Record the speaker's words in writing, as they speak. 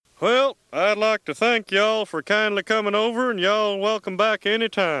Well, I'd like to thank y'all for kindly coming over, and y'all welcome back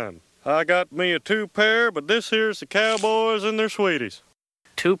anytime. I got me a 2 pair, but this here's the Cowboys and their sweeties.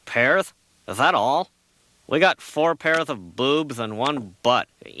 2 pairs? Is that all? We got 4 pairs of boobs and 1 butt.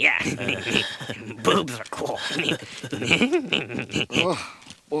 Yeah, boobs are cool. Oh,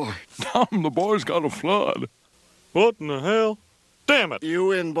 boy. Tom, the boys got a flood. What in the hell? Damn it! You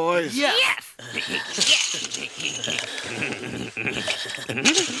win, boys. Yes!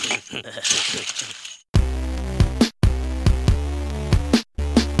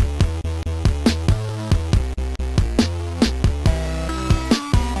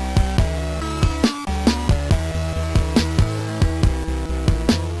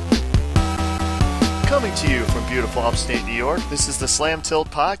 Coming to you from beautiful upstate New York, this is the Slam Tilt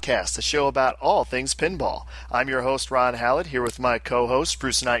Podcast, a show about all things pinball. I'm your host, Ron Hallett, here with my co-host,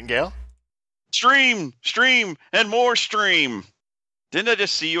 Bruce Nightingale. Stream, and more stream. Didn't I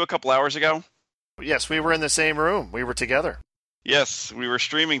just see you a couple hours ago? Yes, we were in the same room. We were together. Yes, we were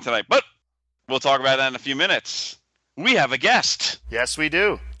streaming tonight, but we'll talk about that in a few minutes. We have a guest. Yes, we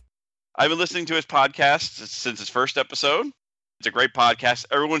do. I've been listening to his podcast since its first episode. It's a great podcast.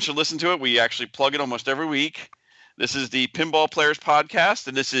 Everyone should listen to it. We actually plug it almost every week. This is the Pinball Players Podcast,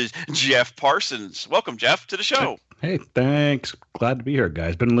 and this is Jeff Parsons. Welcome, Jeff, to the show. Hey, thanks. Glad to be here,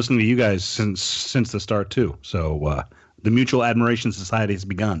 guys. Been listening to you guys since the start, too. So the Mutual Admiration Society has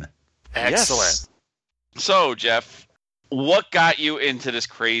begun. Excellent. Yes. So, Jeff, what got you into this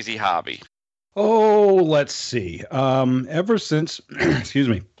crazy hobby? Oh, let's see. Ever since,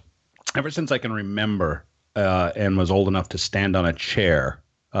 ever since I can remember and was old enough to stand on a chair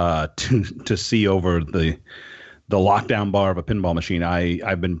to see over the lockdown bar of a pinball machine,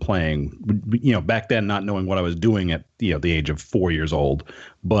 I've been playing, back then not knowing what I was doing at, the age of 4 years old,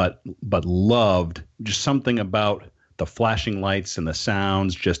 but loved just something about the flashing lights and the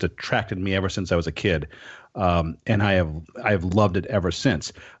sounds just attracted me ever since I was a kid. And I have loved it ever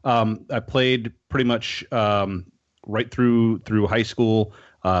since. I played pretty much right through high school,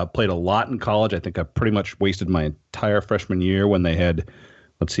 played a lot in college. I think I pretty much wasted my entire freshman year when they had,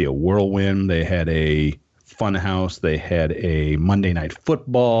 a Whirlwind, they had a Funhouse, they had a Monday Night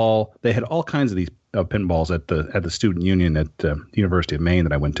Football, they had all kinds of these pinballs at the student union at the University of Maine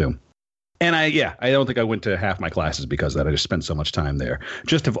that I went to. And I don't think I went to half my classes because of that. I just spent so much time there.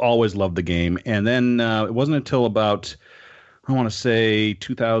 Just have always loved the game. And then it wasn't until about, I want to say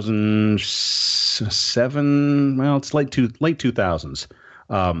 2007, well, it's late 2000s,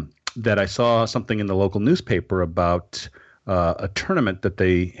 that I saw something in the local newspaper about a tournament that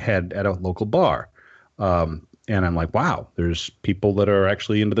they had at a local bar. And I'm like, wow, there's people that are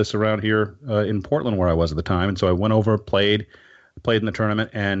actually into this around here in Portland where I was at the time. And so I went over, played in the tournament,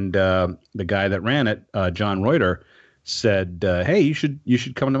 and the guy that ran it, John Reuter, said, hey, you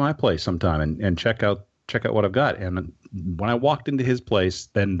should come to my place sometime and check out what I've got. And when I walked into his place,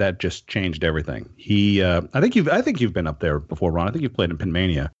 then that just changed everything. I think you've been up there before, Ron. I think you've played in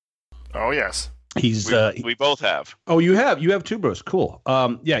Pinmania. Oh, yes. We both have. Oh, you have too, Bruce. Cool.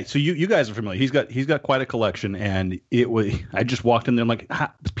 Yeah. So you guys are familiar. He's got quite a collection, and I just walked in there. I'm like,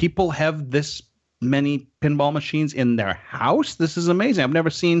 people have this many pinball machines in their house. This is amazing. I've never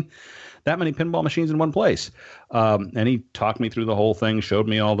seen that many pinball machines in one place. And he talked me through the whole thing, showed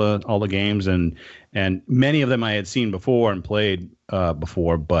me all the games, and many of them I had seen before and played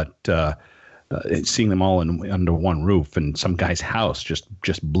before, but seeing them all under one roof in some guy's house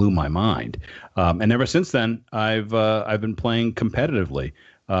just blew my mind. And ever since then, I've been playing competitively.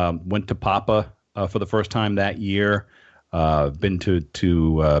 Went to Papa for the first time that year. Been to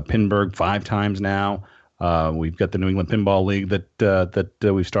Pinburg 5 times now. We've got the New England Pinball League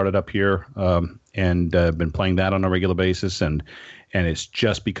that we've started up here, and been playing that on a regular basis. And it's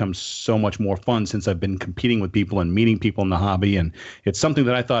just become so much more fun since I've been competing with people and meeting people in the hobby. And it's something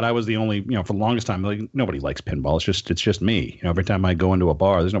that I thought I was the only, for the longest time, like, nobody likes pinball. It's just me. Every time I go into a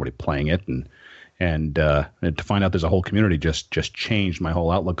bar, there's nobody playing it, and to find out there's a whole community just changed my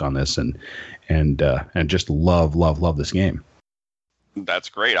whole outlook on this, and just love this game. That's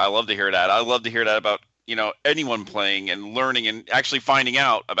great. I love to hear that. I love to hear that about anyone playing and learning and actually finding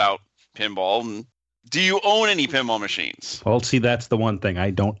out about pinball. And do you own any pinball machines? Well, see, that's the one thing.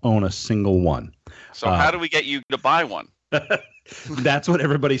 I don't own a single one. So how do we get you to buy one? That's what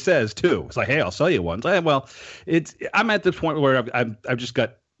everybody says too. It's like, hey, I'll sell you one. Well, I'm at the point where I've just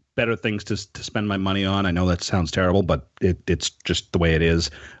got better things to spend my money on. I know that sounds terrible, but it's just the way it is.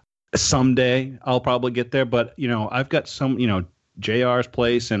 Someday I'll probably get there, but I've got some, JR's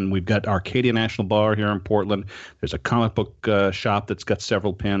place, and we've got Arcadia National Bar here in Portland. There's a comic book shop that's got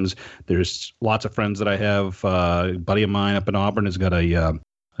several pins. There's lots of friends that I have. A buddy of mine up in Auburn has got a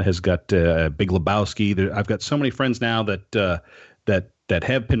has got Big Lebowski. I've got so many friends now that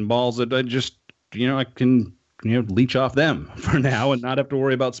have pinballs that I just I can leech off them for now and not have to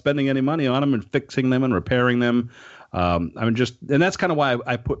worry about spending any money on them and fixing them and repairing them. And that's kind of why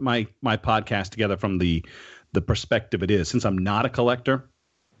I put my podcast together from the perspective it is. Since I'm not a collector,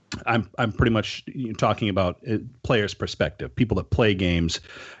 I'm pretty much talking about players' perspective, people that play games.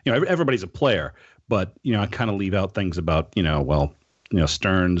 Everybody's a player, but I kind of leave out things about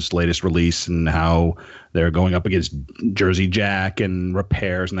Stern's latest release and how they're going up against Jersey Jack and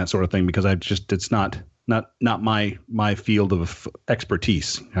repairs and that sort of thing, because it's not my field of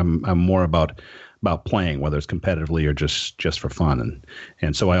expertise. I'm more about playing, whether it's competitively or just for fun.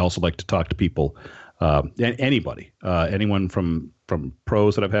 And so I also like to talk to people, anybody, anyone from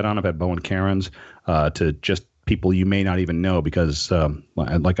pros that I've had on. I've had Bo and Karen's, to just people you may not even know, because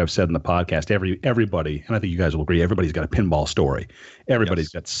like I've said in the podcast, everybody, and I think you guys will agree, everybody's got a pinball story. Everybody's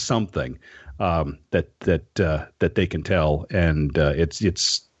got something that they can tell, and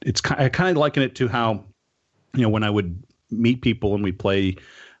I kind of liken it to how when I would meet people and we play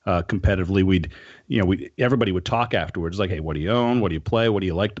competitively, everybody would talk afterwards, like, hey, what do you own? What do you play? What do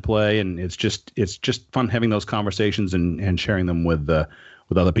you like to play? And it's just fun having those conversations and sharing them with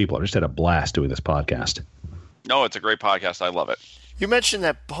other people. I just had a blast doing this podcast. No, it's a great podcast. I love it. You mentioned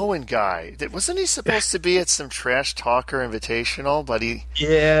that Bowen guy. Wasn't he supposed to be at some Trash Talker Invitational? But he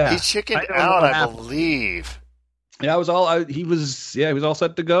chickened out, I believe. Yeah, he was all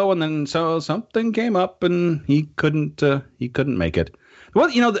set to go, and then so something came up, and he couldn't make it. Well,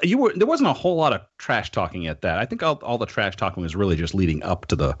 there wasn't a whole lot of trash talking at that. I think all the trash talking was really just leading up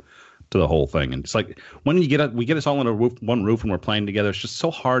to the whole thing. And it's like when we get us all under one roof and we're playing together, it's just so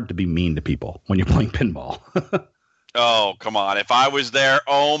hard to be mean to people when you're playing pinball. Oh, come on. If I was there,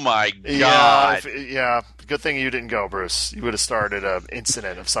 oh my God. Yeah. Good thing you didn't go, Bruce. You would have started an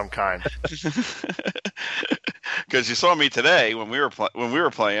incident of some kind. Because you saw me today when we were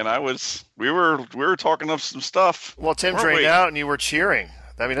playing. We were talking of some stuff. Well, Tim drained out and you were cheering.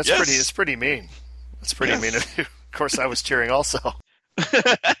 I mean, that's pretty mean. That's pretty mean of you. Of course, I was cheering also.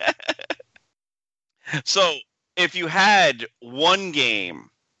 So, if you had one game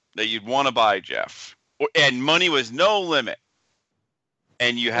that you'd want to buy, Jeff, and money was no limit,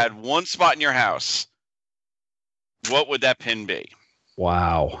 and you had one spot in your house, what would that pin be?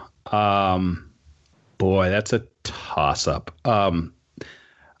 Wow. Boy, that's a toss-up.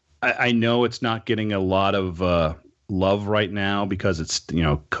 I know it's not getting a lot of love right now because it's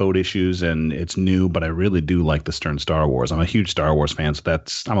code issues and it's new, but I really do like the Stern Star Wars. I'm a huge Star Wars fan, so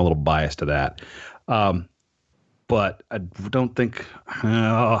I'm a little biased to that. But I don't think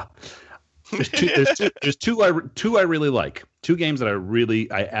there's two I really like. Two games that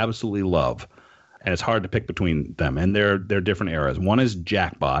I absolutely love, and it's hard to pick between them, and they're different eras. One is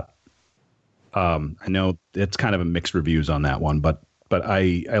Jackbot. I know it's kind of a mixed reviews on that one, but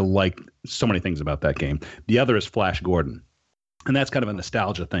I like so many things about that game. The other is Flash Gordon, and that's kind of a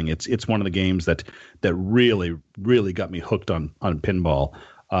nostalgia thing. It's one of the games that really, really got me hooked on pinball.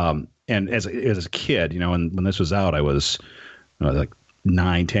 And as a kid, when this was out, I was like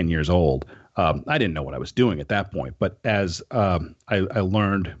 9-10 years old. I didn't know what I was doing at that point, but as I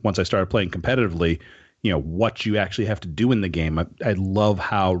learned once I started playing competitively, what you actually have to do in the game. I love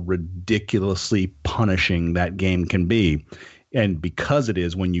how ridiculously punishing that game can be. And because it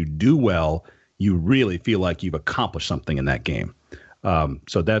is, when you do well, you really feel like you've accomplished something in that game.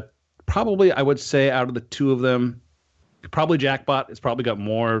 So that probably, I would say, out of the two of them, probably Jackbot. It's probably got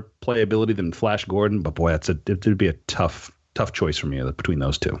more playability than Flash Gordon, but boy, it would be a tough choice for me between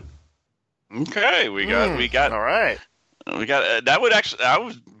those two. Okay, we got all right. We got that would actually. I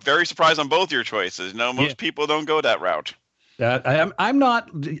was very surprised on both your choices. Most people don't go that route. I'm not.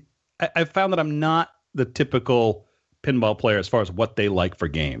 I found that I'm not the typical pinball player as far as what they like for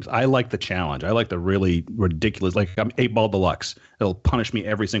games. I like the challenge. I like the really ridiculous. Like I'm 8-Ball Deluxe. It'll punish me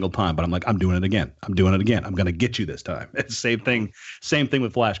every single time, but I'm like, I'm doing it again. I'm doing it again. I'm going to get you this time. It's the same thing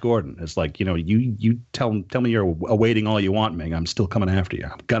with Flash Gordon. It's like, you tell me you're awaiting all you want, Ming. I'm still coming after you.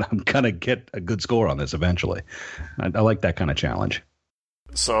 I'm gonna get a good score on this eventually. I like that kind of challenge.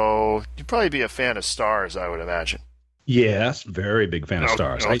 So you'd probably be a fan of Stars, I would imagine. Yes, very big fan of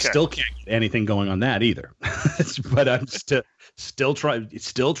Stars. Okay. I still can't get anything going on that either, but I'm still trying.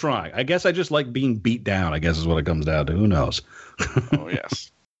 I guess I just like being beat down, I guess is what it comes down to. Who knows? Oh,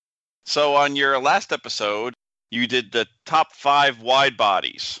 yes. So on your last episode, you did the top 5 wide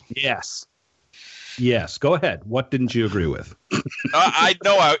bodies. Yes. Go ahead. What didn't you agree with? I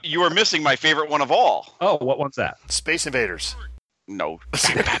know you were missing my favorite one of all. Oh, what one's that? Space Invaders. No.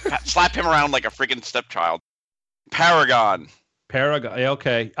 Slap him around like a freaking stepchild. Paragon. Paragon.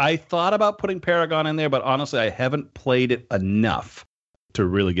 Okay. I thought about putting Paragon in there, but honestly, I haven't played it enough to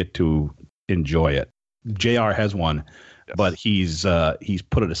really get to enjoy it. JR has one, but he's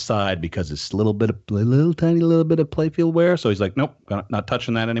put it aside because it's a little tiny bit of playfield wear. So he's like, nope, not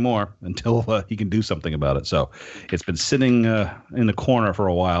touching that anymore until he can do something about it. So it's been sitting in the corner for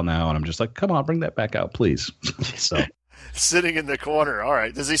a while now, and I'm just like, come on, bring that back out, please. So sitting in the corner. All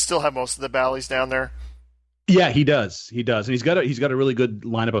right. Does he still have most of the bally's down there? yeah, he does. He does, and he's got a really good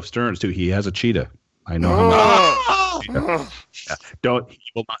lineup of Sterns too. He has a cheetah. I know how much. Yeah.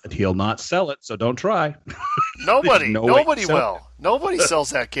 He'll not sell it, so don't try. Nobody will. Nobody sells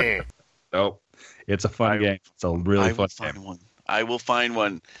that game. Nope. It's a fun game. It's a really fun game. I will find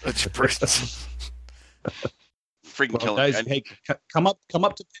one. Freaking killing. Guys, hey, come up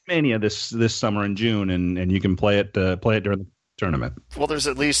to Mania this summer in June, and you can play it during the tournament. Well, there's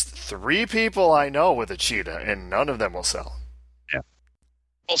at least 3 people I know with a cheetah, and none of them will sell. Yeah.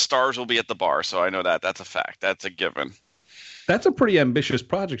 All stars will be at the bar, so I know that. That's a fact. That's a given. That's a pretty ambitious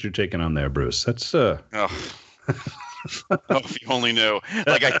project you're taking on there, Bruce. That's Oh, if you only knew.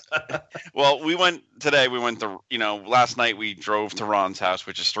 We went to, last night we drove to Ron's house,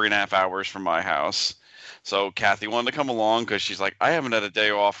 which is 3.5 hours from my house. So Kathy wanted to come along because she's like, I haven't had a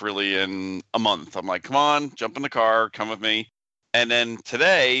day off really in a month. I'm like, come on, jump in the car, come with me. And then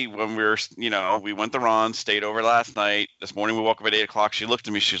today, when we went to Ron, stayed over last night. This morning we woke up at 8 o'clock. She looked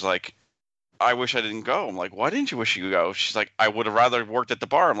at me. She's like, I wish I didn't go. I'm like, why didn't you wish you could go? She's like, I would have rather worked at the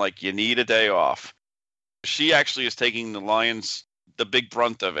bar. I'm like, you need a day off. She actually is taking the big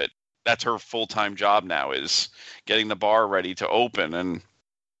brunt of it. That's her full-time job now, is getting the bar ready to open. And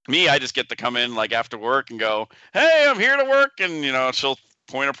me, I just get to come in like after work and go, hey, I'm here to work. And, she'll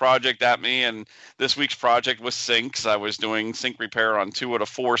point a project at me. And this week's project was sinks. I was doing sink repair on 2 out of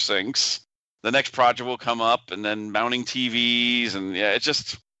 4 sinks. The next project will come up, and then mounting TVs. And yeah, it's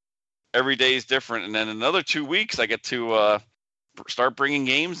just every day is different. And then another 2 weeks, I get to start bringing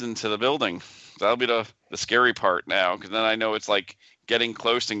games into the building. That'll be the scary part now, because then I know it's like getting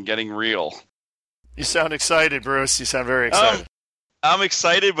close and getting real. You sound excited, Bruce. You sound very excited. I'm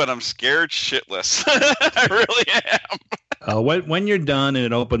excited, but I'm scared shitless. I really am. When you're done and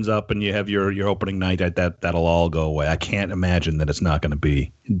it opens up and you have your opening night, that'll all go away. I can't imagine that it's not going to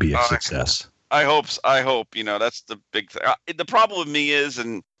be a success. I hope. That's the big thing. The problem with me is,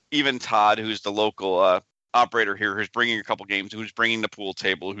 and even Todd, who's the local operator here, who's bringing a couple games, who's bringing the pool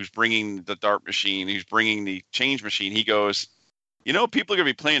table, who's bringing the dart machine, who's bringing the change machine, he goes, people are going to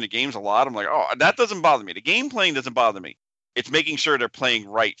be playing the games a lot. I'm like, oh, that doesn't bother me. The game playing doesn't bother me. It's making sure they're playing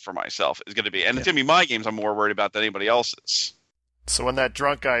right for myself is going to be. And it's going to be my games I'm more worried about than anybody else's. So when that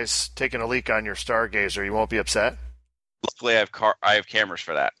drunk guy's taking a leak on your Stargazer, you won't be upset? Luckily, I have cameras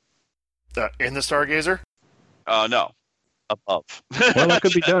for that. In the Stargazer? No. Above. Well, that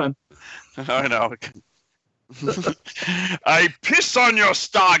could be done. I know. I piss on your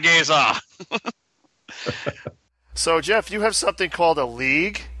Stargazer! So, Jeff, you have something called a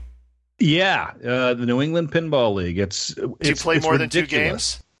league? Yeah, the New England Pinball League. Do you play more than 2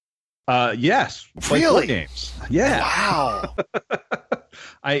 games? Yes. Play 4 games. Yeah. Wow.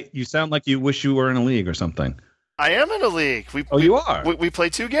 You sound like you wish you were in a league or something. I am in a league. You are? We play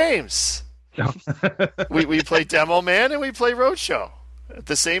 2 games. we play Demo Man and we play Roadshow at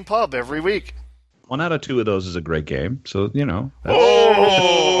the same pub every week. 1 out of 2 of those is a great game. So,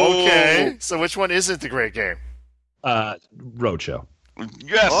 okay. So which one isn't the great game? Roadshow.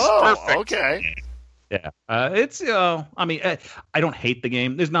 Yes. Oh, perfect. Okay. Yeah. It's, I don't hate the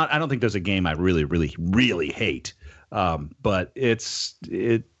game. I don't think there's a game I really, really, really hate. But it's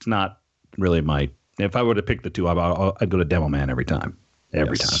not really if I were to pick the 2, I'd go to Demo Man every time.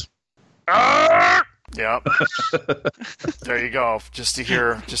 Every time. Yep. There you go. Just to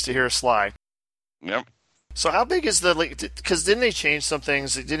hear Sly. Yep. So how big is the league? Because didn't they change some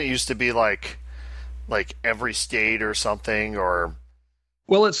things? Didn't it used to be like every state or something? Or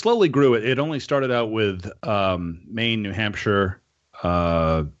well, it slowly grew. It only started out with Maine, New Hampshire,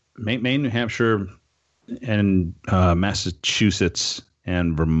 New Hampshire, and Massachusetts,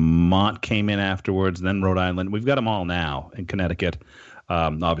 and Vermont came in afterwards. Then Rhode Island. We've got them all now in Connecticut.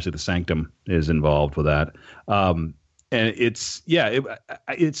 Obviously, the Sanctum is involved with that. And it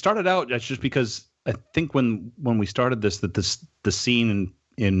started out just because I think when we started this, that the scene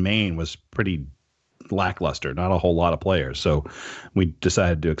in Maine was pretty lackluster, not a whole lot of players. So we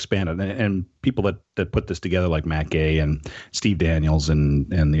decided to expand it. And people that put this together, like Matt Gay and Steve Daniels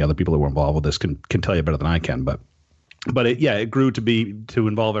and the other people that were involved with this can tell you better than I can. But it grew to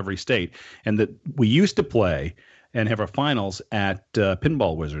involve every state. And that we used to play and have our finals at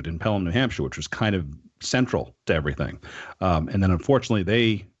Pinball Wizard in Pelham, New Hampshire, which was kind of central to everything. And then unfortunately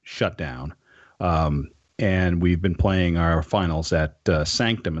they shut down. And we've been playing our finals at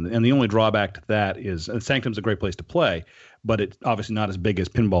Sanctum. And the only drawback to that is Sanctum's a great place to play, but it's obviously not as big as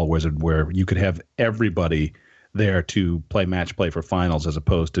Pinball Wizard, where you could have everybody there to play match play for finals, as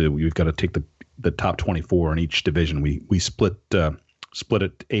opposed to we've got to take the top 24 in each division. We split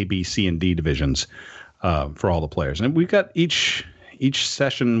it A, B, C, and D divisions for all the players. And we've got each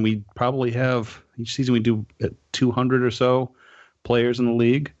session, we probably have, each season we do 200 or so players in the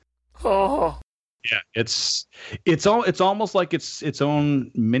league. Oh. Yeah, it's almost like it's its own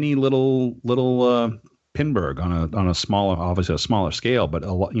mini little Pinburg on a smaller, obviously a smaller scale, but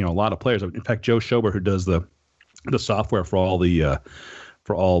a lot of players. In fact, Joe Schober, who does the software for all the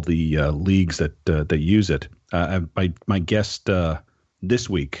leagues that use it, my guest this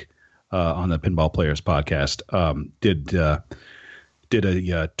week on the Pinball Players podcast did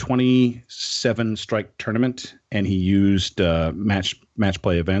a 27 strike tournament, and he used match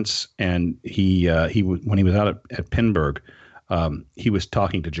play events. And he when he was out at Pinburg, he was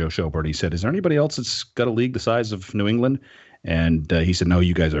talking to Joe Schober, and he said, "Is there anybody else that's got a league the size of New England?" And he said, "No,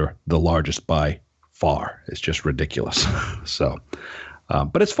 you guys are the largest by far. It's just ridiculous." So,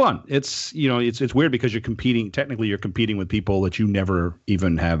 but it's fun. It's weird because you're competing. Technically, you're competing with people that you never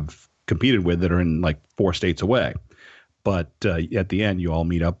even have competed with that are in like 4 states away. But at the end, you all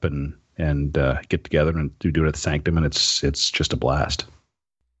meet up and get together and do it at the Sanctum, and it's just a blast.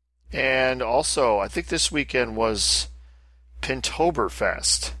 And also, I think this weekend was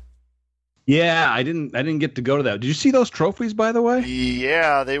Pintoberfest. Yeah, I didn't get to go to that. Did you see those trophies, by the way?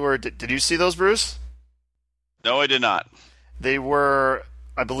 Yeah, they were. Did you see those, Bruce? No, I did not. They were,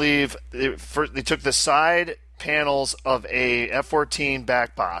 I believe, they took the side panels of a F-14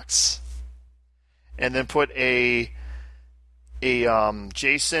 back box and then put a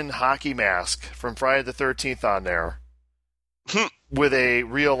Jason hockey mask from Friday the 13th on there with a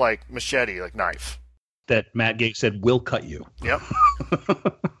real machete, knife. That Matt Gage said will cut you. Yep.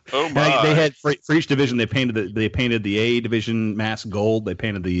 Oh my! They had for each division they painted the A division mask gold. They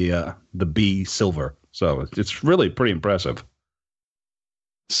painted the B silver. So it's really pretty impressive.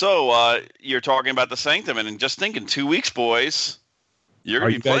 So you're talking about the Sanctum, and just thinking, 2 weeks, boys, you're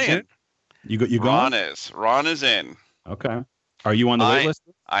going to be playing. You Ron going? Ron is in. Okay. Are you on the wait list?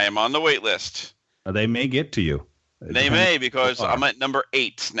 I am on the wait list. They may get to you. They may, because I'm at number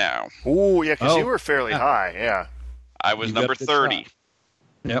 8 now. Ooh, yeah, because you were fairly high, yeah. I was number 30.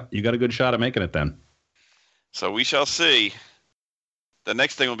 Yep, you got a good shot at making it then. So we shall see. The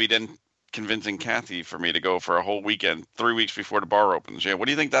next thing will be then convincing Kathy for me to go for a whole weekend, 3 weeks before the bar opens. Yeah, what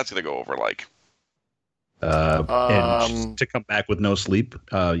do you think that's going to go over like? And to come back with no sleep,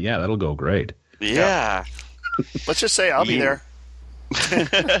 yeah, that'll go great. Yeah. Let's just say I'll be there. I'm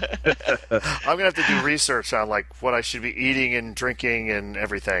gonna have to do research on what I should be eating and drinking and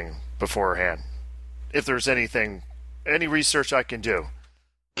everything beforehand. If there's any research I can do.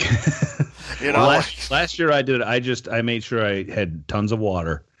 Last year I did it. I made sure I had tons of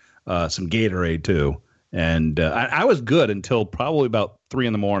water, some Gatorade too, and I was good until probably about 3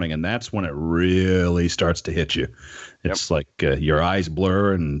 a.m, and that's when it really starts to hit you. It's like your eyes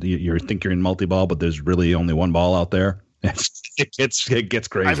blur and you think you're in multi-ball, but there's really only one ball out there. It gets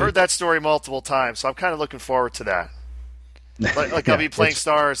crazy. I've heard that story multiple times, so I'm kind of looking forward to that. I'll be playing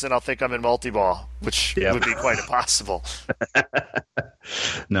stars and I'll think I'm in multi-ball, which would be quite impossible.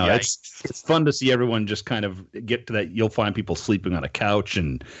 No, it's fun to see everyone just kind of get to that. You'll find people sleeping on a couch,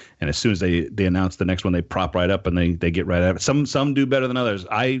 and as soon as they announce the next one, they prop right up and they get right at it. Some do better than others.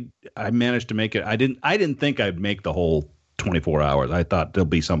 I managed to make it. I didn't think I'd make the whole 24 hours. I thought there'll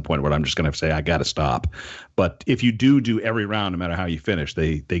be some point where I'm just going to say I got to stop. But if you do every round, no matter how you finish,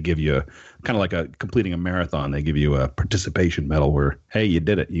 they give you kind of like completing a marathon. They give you a participation medal where, hey, you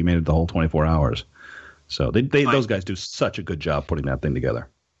did it. You made it the whole 24 hours. So those guys do such a good job putting that thing together.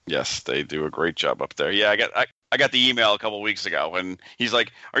 Yes, they do a great job up there. Yeah, I got the email a couple of weeks ago, and he's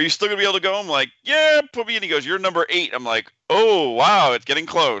like, "Are you still gonna be able to go?" I'm like, "Yeah, put me in." He goes, "You're number 8." I'm like, "Oh wow, it's getting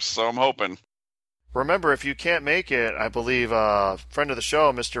close." So I'm hoping. Remember, if you can't make it, I believe friend of the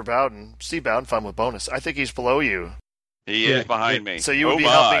show, Mr. Bowden, Steve Bowden, Fun with Bonus. I think he's below you. He is behind me. So you would be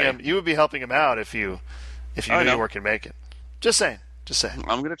helping him. You would be helping him out if you knew you weren't gonna make it. Just saying.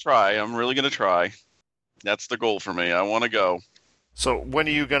 I'm gonna try. I'm really gonna try. That's the goal for me. I want to go. So when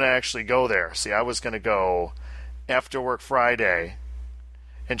are you gonna actually go there? See, I was gonna go after work Friday,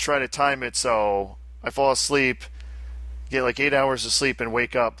 and try to time it so I fall asleep, get 8 hours of sleep, and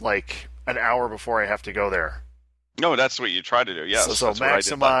wake up an hour before I have to go there. No, that's what you try to do. Yes. So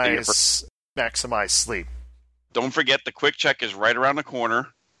maximize sleep. Don't forget the quick check is right around the corner.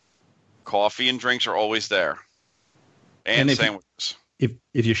 Coffee and drinks are always there, and sandwiches.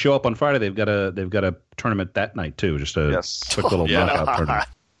 If you show up on Friday, they've got a tournament that night too. Just a quick little knockout tournament.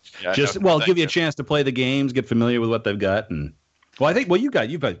 Yeah, give you a chance to play the games, get familiar with what they've got, and you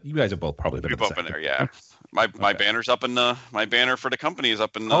guys have both probably been. We've both been there, yeah. My banner's up in my banner for the company is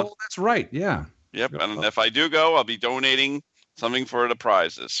up in the. Oh, that's right, yeah. Yep, and if I do go, I'll be donating something for the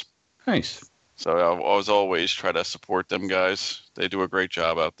prizes. Nice. So I always try to support them guys. They do a great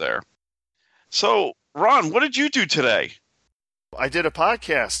job out there. So, Ron, what did you do today? I did a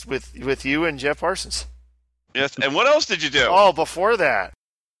podcast with you and Jeff Parsons. Yes, and what else did you do? Oh, before that,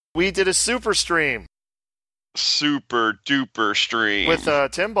 we did a super stream. Super duper stream. With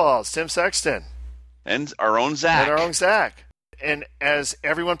Tim Sexton. And our own Zach. And as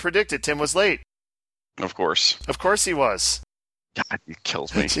everyone predicted, Tim was late. Of course. Of course he was. God, it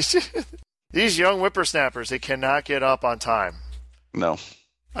kills me. These young whippersnappers, they cannot get up on time. No.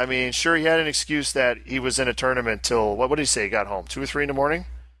 I mean, sure, he had an excuse that he was in a tournament till, what did he say he got home? 2 or 3 in the morning?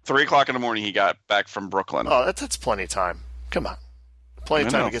 3 o'clock in the morning he got back from Brooklyn. Oh, that's plenty of time. Come on. Plenty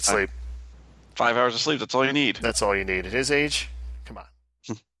of time to get sleep. 5 hours of sleep, that's all you need. That's all you need. At his age, come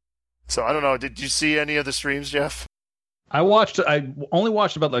on. So, I don't know. Did you see any of the streams, Jeff? I only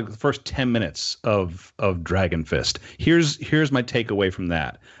watched about the first 10 minutes of Dragonfist. Here's my takeaway from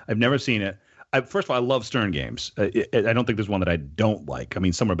that. I've never seen it. First of all, I love Stern games. I don't think there's one that I don't like. I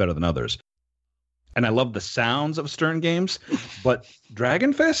mean, some are better than others. And I love the sounds of Stern games. But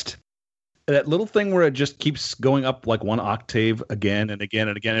Dragonfist, that little thing where it just keeps going up like one octave again and again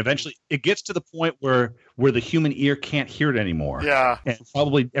and again. Eventually, it gets to the point where the human ear can't hear it anymore. Yeah. And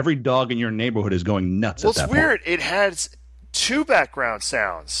probably every dog in your neighborhood is going nuts at that point. Well, it's weird. It has 2 background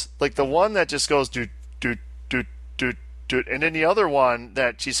sounds. Like the one that just goes doot, doot, doot, doot, doot. And then the other one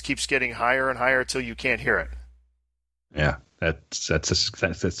that just keeps getting higher and higher until you can't hear it. Yeah. That's what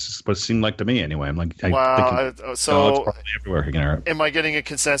it seemed like to me anyway. I'm like, wow. So it's everywhere you can hear it. Am I getting a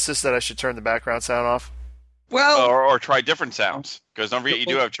consensus that I should turn the background sound off? Well, or try different sounds, because don't forget you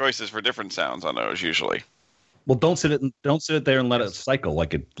do have choices for different sounds on those usually. Well, don't sit it there and let it cycle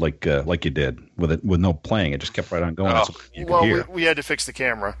like you did with no playing. It just kept right on going. Oh. So you could hear. We had to fix the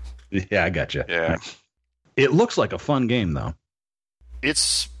camera. Yeah, I got you. Yeah. It looks like a fun game though.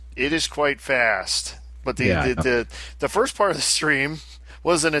 It is quite fast. But the first part of the stream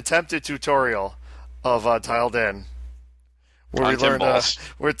was an attempted tutorial of Dialed In, where we learned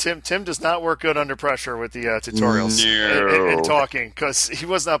where Tim does not work good under pressure with the tutorials and talking, because he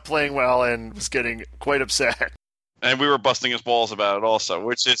was not playing well and was getting quite upset. And we were busting his balls about it also,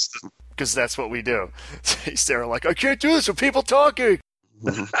 which is because that's what we do. He's there like, I can't do this with people talking.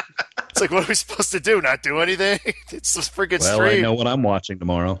 It's like, what are we supposed to do? Not do anything? It's this freaking stream. Well, I know what I'm watching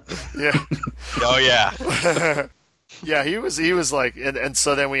tomorrow. Yeah. Oh yeah. Yeah, he was like, and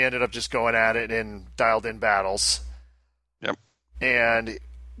so then we ended up just going at it in Dialed In battles. Yep.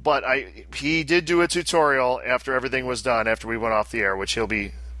 But he did do a tutorial after everything was done, after we went off the air, which he'll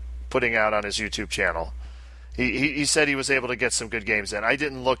be putting out on his YouTube channel. He said he was able to get some good games in. I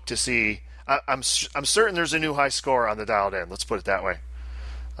didn't look to see. I'm certain there's a new high score on the Dialed In. Let's put it that way.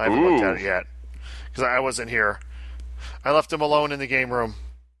 I haven't looked at it yet because I wasn't here. I left him alone in the game room.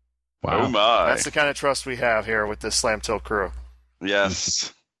 Wow. Oh my! That's the kind of trust we have here with the Slam Tilt crew.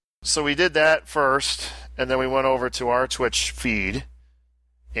 Yes. So we did that first, and then we went over to our Twitch feed,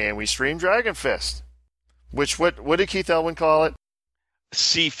 and we streamed Dragonfist. Which what did Keith Elwin call it?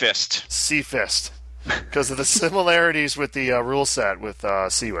 Sea-Fist. Sea-Fist, because of the similarities with the rule set with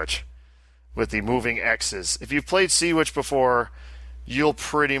Sea Witch, with the moving X's. If you've played Sea Witch before, you'll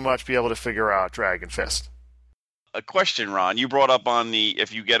pretty much be able to figure out Dragonfist. A question, Ron. You brought up on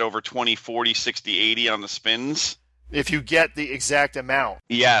if you get over 20, 40, 60, 80 on the spins. If you get the exact amount.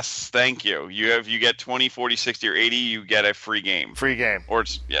 Yes, thank you. If you get 20, 40, 60, or 80, you get a free game. Free game.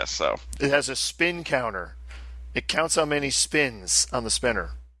 So. It has a spin counter. It counts how many spins on the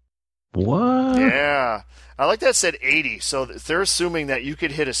spinner. What? Yeah. I like that it said 80, so they're assuming that you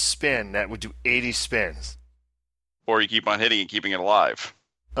could hit a spin that would do 80 spins. Or you keep on hitting and keeping it alive.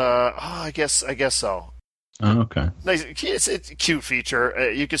 I guess so. Oh, okay. Nice. It's a cute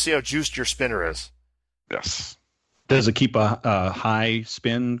feature. You can see how juiced your spinner is. Yes. Does it keep a high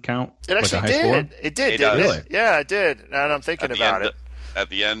spin count? It actually did. Score? It did. Didn't really? It? Yeah, it did. And I'm thinking about it. At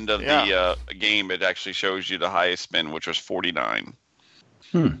the end of the game, it actually shows you the highest spin, which was 49.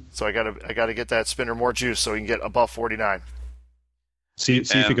 So I gotta get that spinner more juice so we can get above 49. See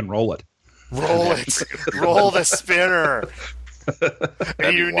if you can roll it. Roll it. Roll the spinner.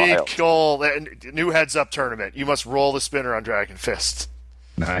 A unique goal. New heads-up tournament. You must roll the spinner on Dragonfist.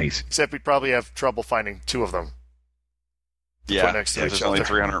 Nice. Except we'd probably have trouble finding 2 of them. to put next to each there's other. only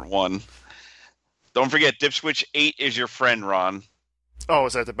 301. Don't forget, Dip Switch 8 is your friend, Ron. Oh,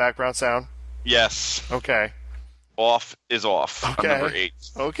 is that the background sound? Yes. Okay. Off is off on number 8.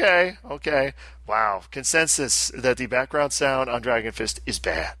 Okay. Wow. Consensus that the background sound on Dragonfist is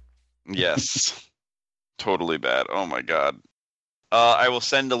bad. Yes. Totally bad. Oh, my God. I will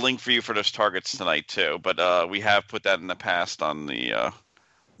send a link for you for those targets tonight, too. But we have put that in the past on the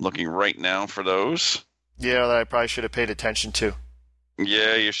looking right now for those. Yeah, that I probably should have paid attention to.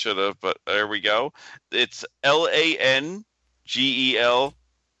 Yeah, you should have, but there we go. It's LANGELIUS.com.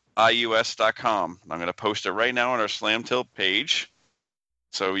 I'm going to post it right now on our Slam Tilt page.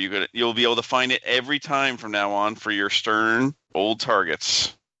 So you'll be able to find it every time from now on for your Stern old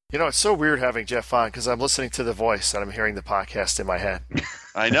targets. You know, it's so weird having Jeff on because I'm listening to the voice and I'm hearing the podcast in my head.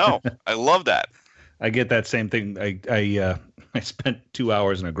 I know. I love that. I get that same thing. I spent 2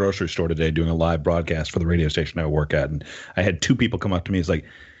 hours in a grocery store today doing a live broadcast for the radio station I work at, and I had two people come up to me. It's like,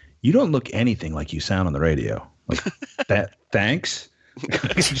 you don't look anything like you sound on the radio. Like that. Thanks.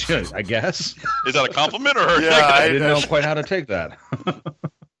 I guess. Is that a compliment or? Yeah, I didn't know quite how to take that.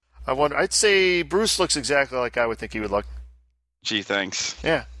 I wonder. I'd say Bruce looks exactly like I would think he would look. Gee, thanks.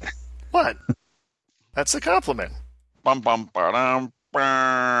 Yeah. What? That's a compliment. Bum, bum, ba-dum,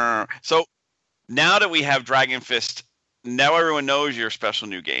 bah. So now that we have Dragonfist, now everyone knows your special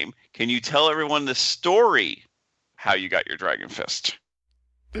new game. Can you tell everyone the story how you got your Dragonfist?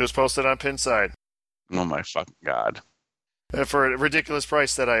 It was posted on Pinside. Oh my fucking God. For a ridiculous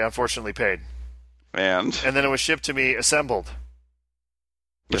price that I unfortunately paid. And then it was shipped to me assembled.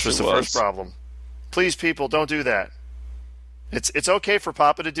 Which Yes, was it the was. first problem. Please, people, don't do that. It's okay for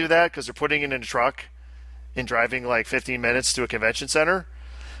Papa to do that because they're putting it in a truck and driving like 15 minutes to a convention center.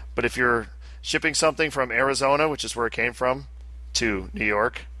 But if you're shipping something from Arizona, which is where it came from, to New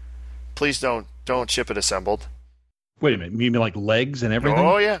York, please don't ship it assembled. Wait a minute. You mean like legs and everything?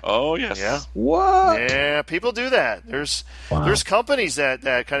 Oh, yeah. oh yes. Yeah. What? Yeah, people do that. There's companies that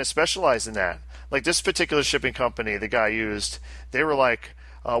kind of specialize in that. Like this particular shipping company the guy used, they were like,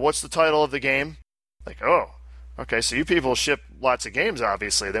 what's the title of the game? Like, oh, okay, so you people ship lots of games,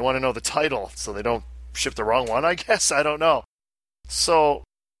 obviously. They want to know the title so they don't ship the wrong one, I guess. I don't know. So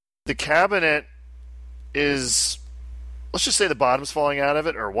the cabinet is, let's just say the bottom's falling out of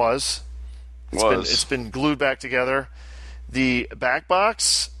it, or was. It's been glued back together. The back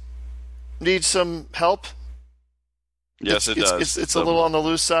box needs some help. Yes, it does. It's a little on the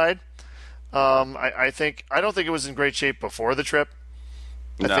loose side. I don't think it was in great shape before the trip.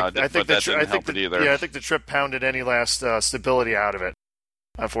 I think that didn't help it either. Yeah, I think the trip pounded any last stability out of it,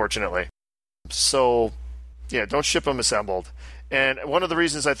 unfortunately. So, yeah, don't ship them assembled. And one of the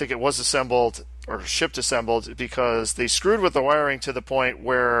reasons I think it was assembled or shipped assembled because they screwed with the wiring to the point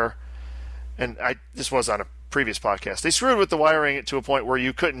where, and this was on a previous podcast, they screwed with the wiring to a point where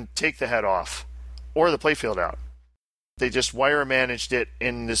you couldn't take the head off or the playfield out. They just wire managed it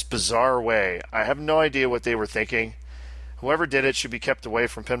in this bizarre way. I have no idea what they were thinking. Whoever did it should be kept away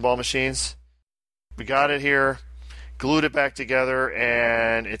from pinball machines. We got it here, glued it back together,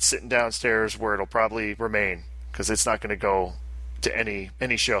 and it's sitting downstairs where it'll probably remain because it's not going to go to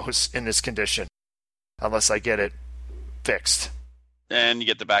any shows in this condition unless I get it fixed. And you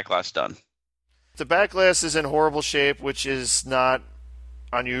get the back glass done. The back glass is in horrible shape, which is not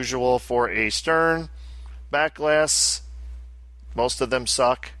unusual for a Stern back glass. Most of them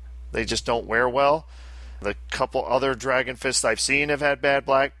suck. They just don't wear well. The couple other Dragonfists I've seen have had bad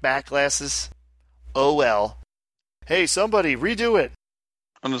back glasses. Oh well. Hey, somebody, redo it.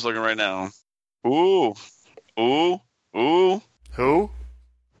 I'm just looking right now. Ooh. Ooh. Ooh. Who?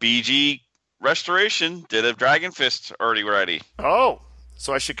 BG Restoration did a Dragonfist already ready. Oh,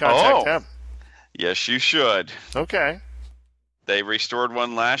 so I should contact them. Yes, you should. Okay. They restored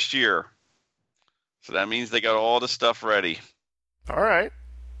one last year. So that means they got all the stuff ready. All right.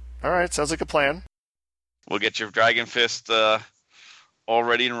 Sounds like a plan. We'll get your Dragonfist all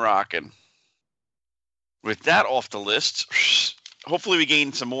ready and rocking. With that off the list, hopefully we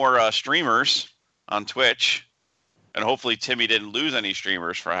gain some more streamers on Twitch. And hopefully Timmy didn't lose any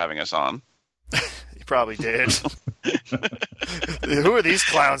streamers for having us on. He probably did. Who are these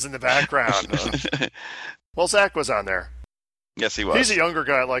clowns in the background? Well, Zach was on there. Yes, he was. He's a younger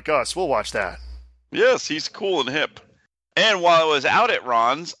guy like us. We'll watch that. Yes, he's cool and hip. And while I was out at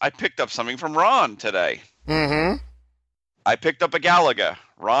Ron's, I picked up something from Ron today. Mm-hmm. I picked up a Galaga.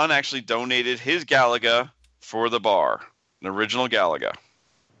 Ron actually donated his Galaga for the bar, an original Galaga.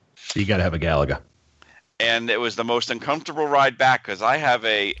 You got to have a Galaga. And it was the most uncomfortable ride back because I have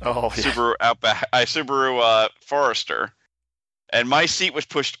a Subaru Outback, a Subaru Forester, and my seat was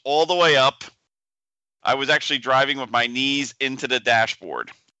pushed all the way up, I was actually driving with my knees into the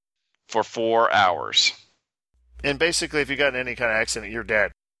dashboard for 4 hours. And basically, if you got in any kind of accident, you're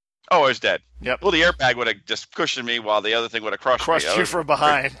dead. Oh, I was dead. Yep. Well, the airbag would have just cushioned me while the other thing would have crushed me. Crushed you from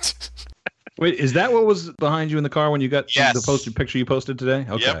behind. Wait, is that what was behind you in the car when you got Yes. the posted picture you posted today?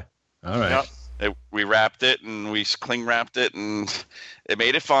 Okay. Yep. All right. Yep. We wrapped it, and we cling wrapped it, and it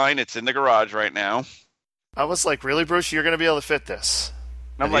made it fine. It's in the garage right now. I was like, really, Bruce? You're going to be able to fit this?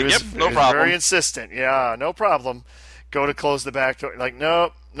 And I'm And like, he yep, was no problem. Very insistent. Yeah, no problem. Go to close the back door. Like,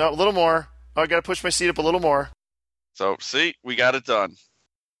 no, a little more. Oh, I got to push my seat up a little more. So, see, we got it done.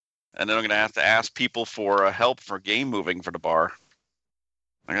 And then I'm going to have to ask people for help for game moving for the bar.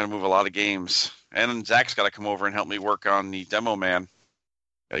 I got to move a lot of games. And Zach's got to come over and help me work on the demo man.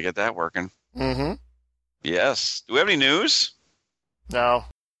 Got to get that working. Mm-hmm. Yes. Do we have any news? No.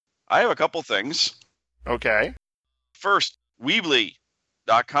 I have a couple things. Okay. First,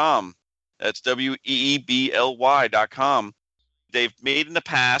 Weebly.com. That's Weebly.com. They've made in the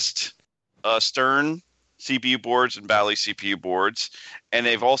past Stern CPU boards and Bally CPU boards, and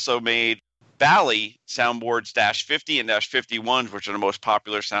they've also made Bally soundboards -50 and -51s, which are the most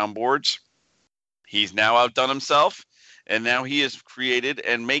popular soundboards. He's now outdone himself, and now he has created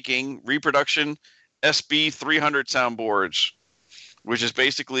and making reproduction SB300 soundboards, which is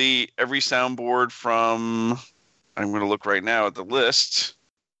basically every soundboard from, I'm going to look right now at the list.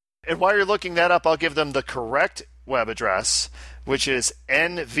 And while you're looking that up, I'll give them the correct web address, which is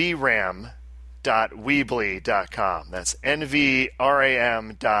nvram.weebly.com. That's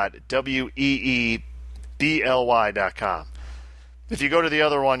nvram.weebly.com. If you go to the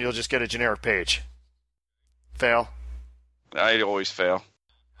other one, you'll just get a generic page. Fail. I always fail.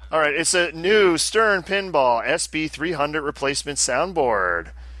 All right, it's a new Stern Pinball SB300 replacement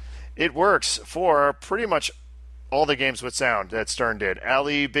soundboard. It works for pretty much all the games with sound that Stern did.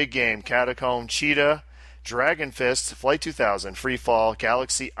 Alley, Big Game, Catacomb, Cheetah, Dragonfist, Flight 2000, Freefall,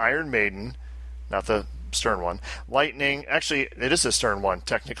 Galaxy, Iron Maiden, not the Stern one, Lightning, actually, it is a Stern one,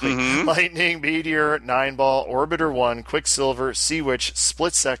 technically. Mhm. Lightning, Meteor, 9-Ball, Orbiter 1, Quicksilver, Sea Witch,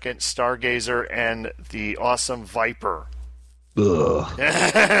 Split Second, Stargazer, and the awesome Viper. Ugh.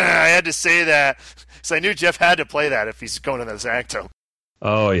 I had to say that because I knew Jeff had to play that if he's going to the Zacto.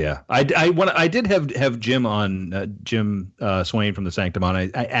 Oh yeah, I did have Jim on Jim Swain from the Sanctum on.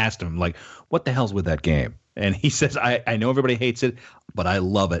 I asked him like, what the hell's with that game? And he says, I know everybody hates it, but I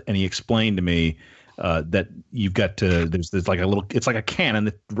love it. And he explained to me that you've got to there's like a little, it's like a cannon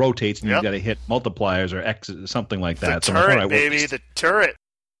that rotates, and you've got to hit multipliers or X, something like that. The So I'm like, turret, all right, baby, the turret.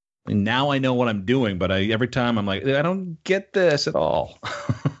 and now I know what I'm doing, but every time I'm like, I don't get this at all.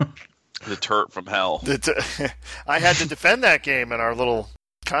 The turret from hell. I had to defend that game in our little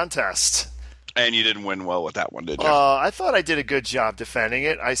contest. And you didn't win well with that one, did you? I thought I did a good job defending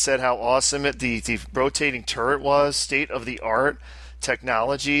it. I said how awesome the rotating turret was, state of the art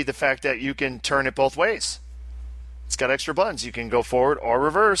technology, the fact that you can turn it both ways. It's got extra buttons. You can go forward or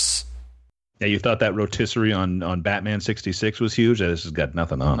reverse. Yeah, you thought that rotisserie on Batman 66 was huge? This has got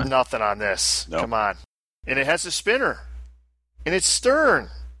nothing on it. Nothing on this. Nope. Come on. And it has a spinner. And it's Stern.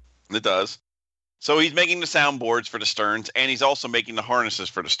 It does. So he's making the soundboards for the Sterns, and he's also making the harnesses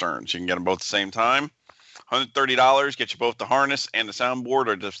for the Sterns. You can get them both at the same time. $130 get you both the harness and the soundboard,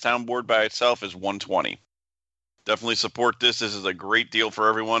 or the soundboard by itself is $120. Definitely support this. This is a great deal for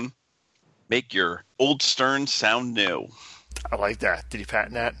everyone. Make your old Stern sound new. I like that. Did you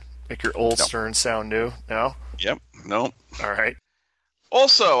patent that? Make your old No. Stern sound new? No? Yep. No. All right.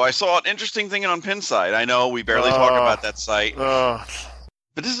 Also, I saw an interesting thing on Pinside. I know we barely talk about that site, but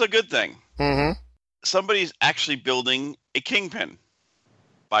this is a good thing. Mm-hmm. Somebody's actually building a Kingpin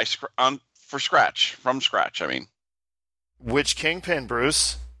from scratch. I mean, Which Kingpin,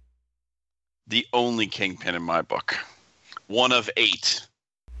 Bruce? the only Kingpin in my book. One of 8.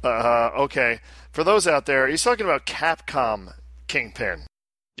 Okay. For those out there, he's talking about Capcom Kingpin.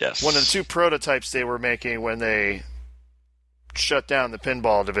 Yes. One of the 2 prototypes they were making when they shut down the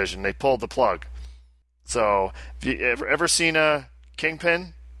pinball division. They pulled the plug. So, have you ever seen a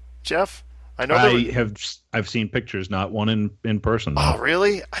Kingpin, Jeff? I know I've seen pictures, not one in person. Oh,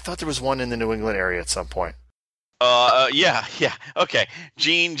 really? I thought there was one in the New England area at some point. Yeah. Okay.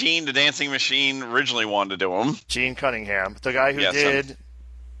 Gene, the dancing machine, originally wanted to do them. Gene Cunningham, the guy who did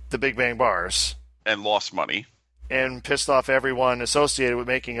the Big Bang Bars. And lost money. And pissed off everyone associated with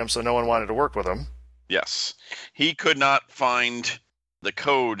making them, so no one wanted to work with him. Yes. He could not find the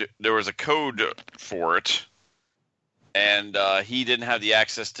code. There was a code for it. And he didn't have the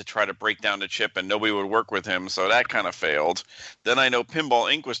access to try to break down the chip, and nobody would work with him, so that kind of failed. Then I know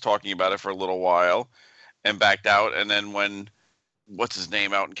Pinball Inc. was talking about it for a little while and backed out. And then when what's his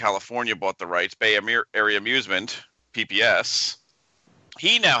name out in California bought the rights, Bay Area Amusement, PPS.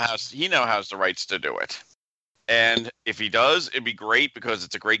 He now has the rights to do it. And if he does, it'd be great because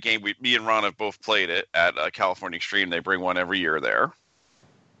it's a great game. Me and Ron have both played it at California Extreme. They bring one every year there.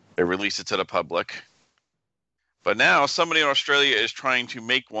 They release it to the public. But now somebody in Australia is trying to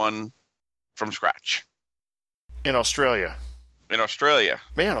make one from scratch. In Australia. In Australia.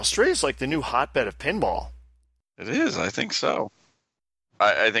 Man, Australia's like the new hotbed of pinball. It is. I think so.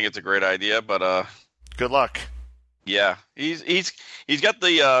 I think it's a great idea, but good luck. Yeah, he's got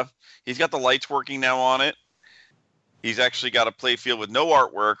the lights working now on it. He's actually got a play field with no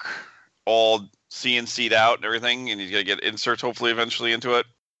artwork, all CNC'd out and everything, and he's gonna get inserts hopefully eventually into it.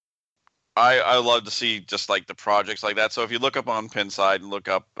 I love to see just like the projects like that. So if you look up on Pinside and look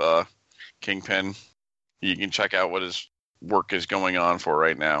up Kingpin, you can check out what his work is going on for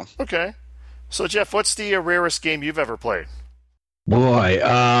right now. Okay. So Jeff, what's the rarest game you've ever played? Boy,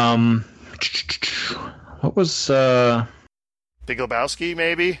 what was Big Lebowski,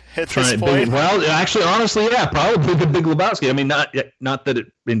 maybe at this point. Well, actually, honestly, yeah, probably the Big Lebowski. I mean, not that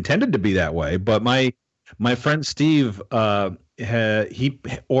it intended to be that way, but my friend Steve, he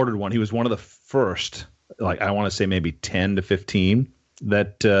ordered one. He was one of the first, like I want to say maybe 10 to 15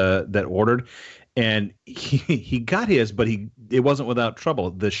 that ordered, and he got his, but it wasn't without trouble.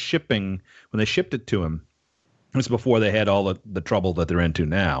 The shipping, when they shipped it to him, it was before they had all the trouble that they're into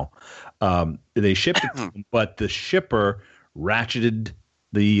now. They shipped it to him, but the shipper ratcheted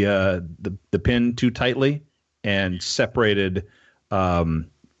the pin too tightly and separated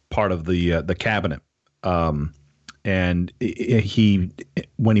part of the cabinet. And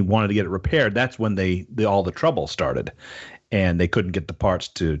when he wanted to get it repaired, that's when all the trouble started, and they couldn't get the parts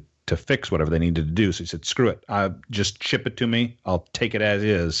to fix whatever they needed to do. So he said, "Screw it! Just ship it to me. I'll take it as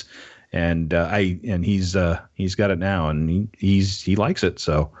is." And he's got it now, and he likes it.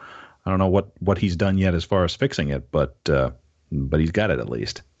 So I don't know what he's done yet as far as fixing it, but he's got it at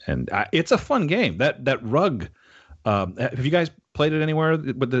least. And it's a fun game. That rug. Have you guys played it anywhere?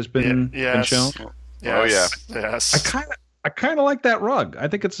 But there's been shown. Yes. Oh yeah. Yes. I kind of like that rug. I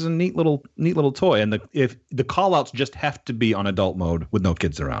think it's a neat little toy. And if the call outs just have to be on adult mode with no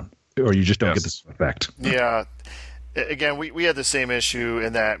kids around, or you just don't get this effect. Yeah. Again, we had the same issue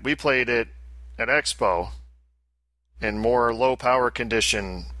in that we played it at Expo and more low power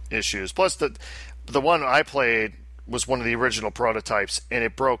condition issues. Plus the one I played was one of the original prototypes, and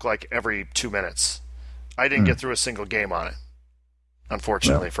it broke like every 2 minutes. I didn't get through a single game on it,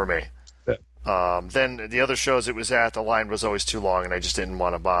 unfortunately for me. Then the other shows it was at, the line was always too long, and I just didn't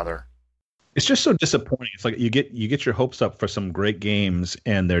want to bother. It's just so disappointing. It's like you get your hopes up for some great games,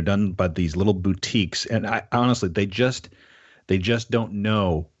 and they're done by these little boutiques. And honestly, they just don't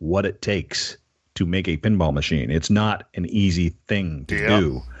know what it takes to make a pinball machine. It's not an easy thing to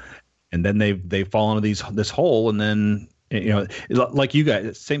do. And then they fall into this hole, and then like you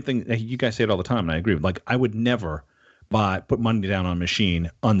guys, same thing. You guys say it all the time, and I agree. Like I would never put money down on a machine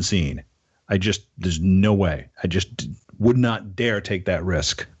unseen. There's no way. I just would not dare take that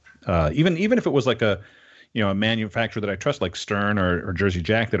risk. Even if it was like a manufacturer that I trust, like Stern or Jersey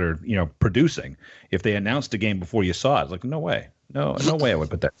Jack, that are producing. If they announced a game before you saw it, it's like no way, no way I would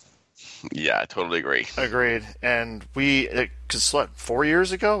put that. Yeah, I totally agree. Agreed. And because 4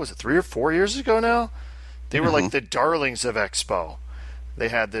 years ago, was it 3 or 4 years ago now? They were like the darlings of Expo. They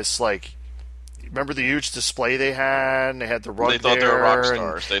had this remember the huge display they had, and they had the rug there. They thought they were rock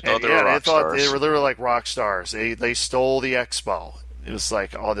stars. They thought they were literally like rock stars. They stole the Expo. It was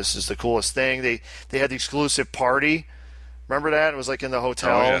like, oh, this is the coolest thing. They had the exclusive party. Remember that? It was like in the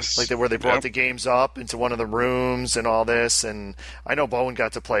hotel, where they brought the games up into one of the rooms and all this. And I know Bowen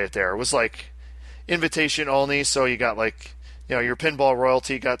got to play it there. It was like invitation only, so you got your pinball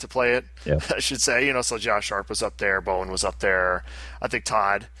royalty got to play it. Yeah. I should say, so Josh Sharp was up there, Bowen was up there. I think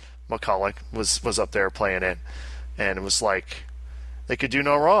Todd McCulloch was up there playing it, and it was like they could do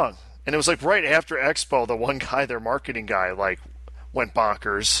no wrong. And it was like right after Expo, the one guy, their marketing guy, went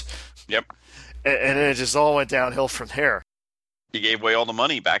bonkers. Yep. And it just all went downhill from there. He gave away all the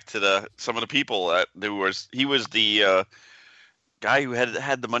money back to some of the people. He was the guy who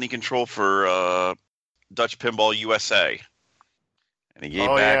had the money control for Dutch Pinball USA, and he gave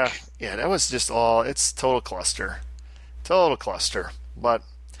back. Yeah, that was just it's total cluster. But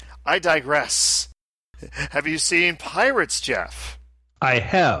I digress. Have you seen Pirates, Jeff? I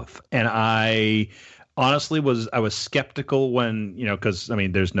have, and I honestly was skeptical when, because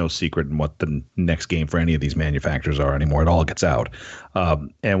there's no secret in what the next game for any of these manufacturers are anymore. It all gets out.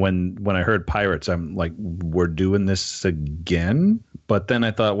 And when I heard Pirates, I'm like, we're doing this again, But then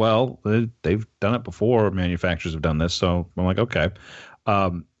I thought, well, they've done it before. Manufacturers have done this, so I'm like, okay.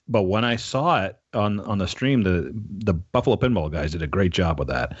 But when I saw it on the stream, the Buffalo Pinball guys did a great job with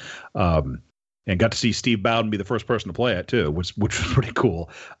that. And got to see Steve Bowden be the first person to play it too, which was pretty cool.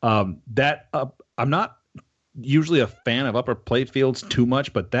 I'm not usually a fan of upper plate fields too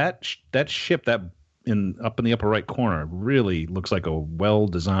much, but that ship up in the upper right corner really looks like a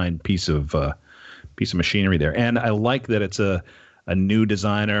well-designed piece of machinery there. And I like that it's a new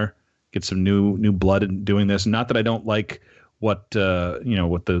designer, get some new blood in doing this. Not that I don't like what the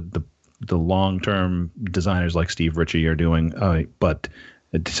long-term designers like Steve Ritchie are doing, but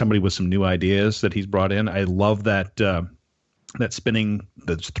somebody with some new ideas that he's brought in. I love that spinning,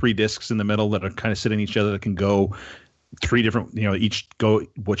 there's 3 discs in the middle that are kind of sitting each other that can go 3 different, each go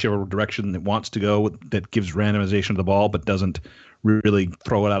whichever direction it wants to go, that gives randomization of the ball but doesn't really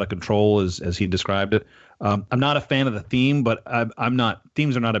throw it out of control as he described it. I'm not a fan of the theme, but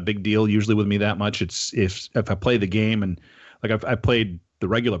themes are not a big deal usually with me that much. It's if I play the game, and like I played the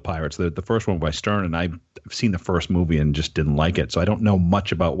regular Pirates, the first one by Stern, and I've seen the first movie and just didn't like it. So I don't know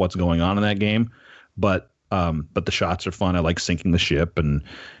much about what's going on in that game, but the shots are fun. I like sinking the ship, and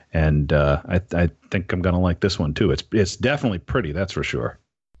I think I'm gonna like this one too. It's definitely pretty, that's for sure.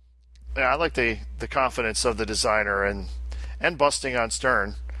 Yeah, I like the confidence of the designer and busting on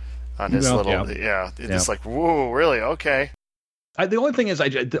Stern on his It's like, whoa, really? Okay. The only thing is,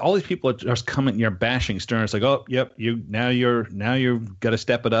 all these people are coming. You're bashing Stern. It's like, oh, yep, you've got to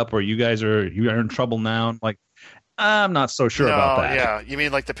step it up, or you are in trouble now. I'm like, I'm not so sure about that. Yeah, you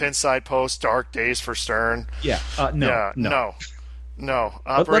mean like the Pinside Post, Dark Days for Stern? Yeah, no.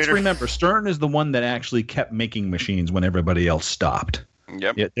 Operator. Let's remember, Stern is the one that actually kept making machines when everybody else stopped.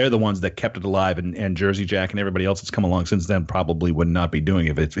 Yep. Yeah, they're the ones that kept it alive, and Jersey Jack and everybody else that's come along since then probably would not be doing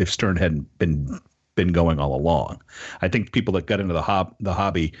it if Stern hadn't been going all along. I think people that got into the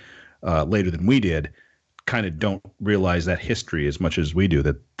hobby later than we did kind of don't realize that history as much as we do,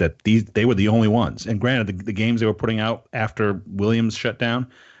 that they were the only ones. And granted, the games they were putting out after Williams shut down,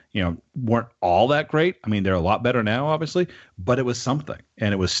 weren't all that great. I mean, they're a lot better now, obviously, but it was something,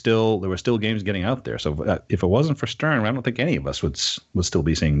 and there were still games getting out there. So if it wasn't for Stern, I don't think any of us would still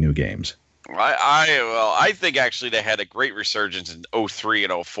be seeing new games. I think actually they had a great resurgence in 03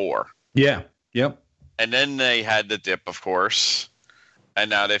 and 04. Yeah. Yep. And then they had the dip, of course, and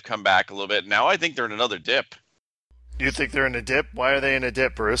now they've come back a little bit. Now I think they're in another dip. You think they're in a dip? Why are they in a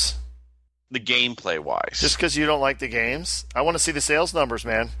dip, Bruce? The gameplay-wise. Just because you don't like the games? I want to see the sales numbers,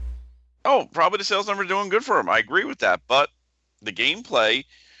 man. Oh, probably the sales numbers are doing good for them. I agree with that. But the gameplay,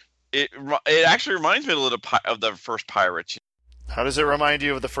 it actually reminds me a little of the first Pirates. How does it remind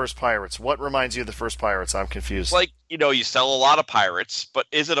you of the first Pirates? What reminds you of the first Pirates? I'm confused. Like, you sell a lot of Pirates, but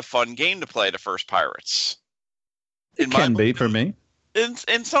is it a fun game to play the first Pirates? It can be for me.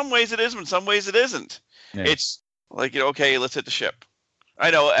 In some ways it is, in some ways it isn't. Yeah. It's like, okay, let's hit the ship.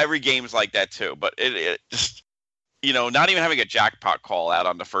 I know every game's like that too, but it just, not even having a jackpot call out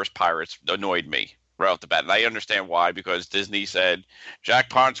on the first Pirates annoyed me right off the bat. And I understand why, because Disney said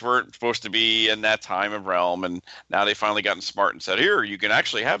jackpots weren't supposed to be in that time of realm, and now they finally gotten smart and said, here, you can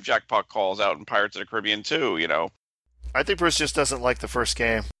actually have jackpot calls out in Pirates of the Caribbean too, I think Bruce just doesn't like the first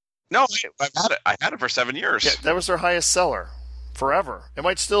game. No, I've had it. I had it for 7 years. Yeah, that was their highest seller forever. It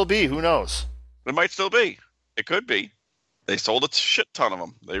might still be. Who knows? It might still be. It could be. They sold a shit ton of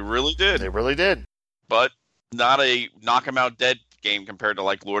them. They really did. They really did. But not a knock 'em out dead game compared to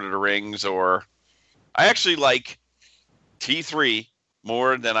like Lord of the Rings, or I actually like T3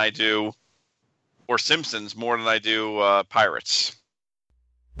 more than I do, or Simpsons more than I do Pirates.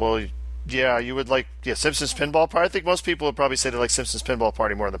 Well, yeah, you would like Simpsons Pinball Party. I think most people would probably say they like Simpsons Pinball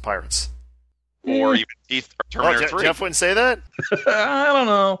Party more than Pirates. Or even Terminator 3. Jeff wouldn't say that? I don't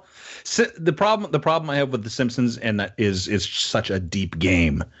know. The problem I have with The Simpsons, and that is such a deep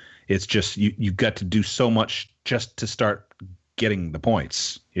game. It's just you've got to do so much just to start getting the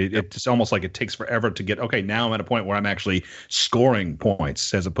points. It's almost like it takes forever to get, okay, now I'm at a point where I'm actually scoring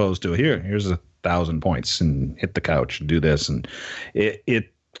points, as opposed to here's 1,000 points and hit the couch and do this. And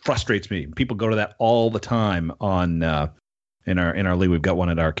it frustrates me. People go to that all the time on in our league. We've got one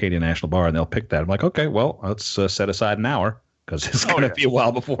at Arcadia National Bar, and they'll pick that. I'm like, okay, well, let's set aside an hour, because it's going to be a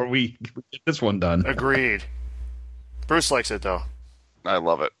while before we get this one done. Agreed. Bruce likes it, though. I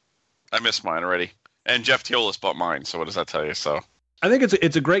love it. I missed mine already. And Jeff Teolis bought mine, so what does that tell you? So I think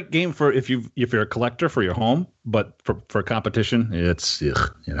it's a great game for if you're a collector for your home, but for competition, it's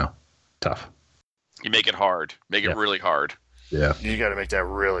tough. You make it hard. Make it really hard. Yeah. You got to make that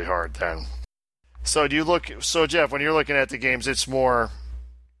really hard then. So Jeff, when you're looking at the games, it's more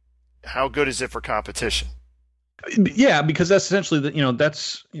how good is it for competition? Yeah, because that's essentially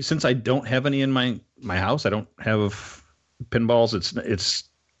that's since I don't have any in my house, I don't have pinballs.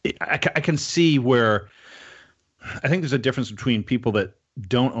 I can see where I think there's a difference between people that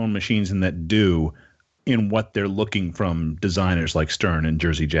don't own machines and that do in what they're looking from designers like Stern and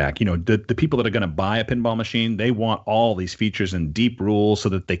Jersey Jack. The people that are going to buy a pinball machine, they want all these features and deep rules so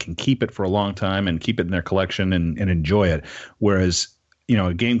that they can keep it for a long time and keep it in their collection and enjoy it. Whereas,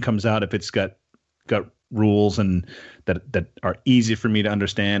 a game comes out if it's got rules and that are easy for me to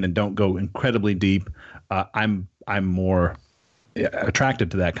understand and don't go incredibly deep, I'm more attracted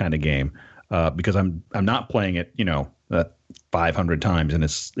to that kind of game because I'm not playing it 500 times in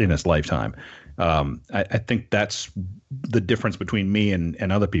its lifetime. I think that's the difference between me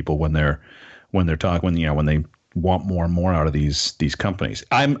and other people when they want more and more out of these companies.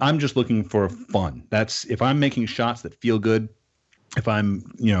 I'm just looking for fun. That's if I'm making shots that feel good, if I'm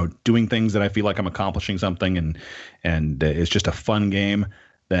doing things that I feel like I'm accomplishing something and it's just a fun game,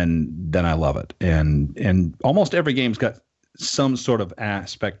 then I love it. And almost every game's got some sort of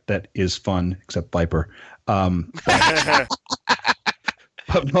aspect that is fun, except Viper.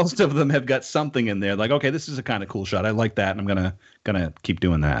 But most of them have got something in there like, okay, this is a kind of cool shot. I like that, and I'm gonna keep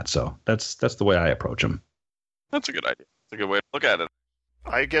doing that. So that's the way I approach them. That's a good idea. It's a good way to look at it.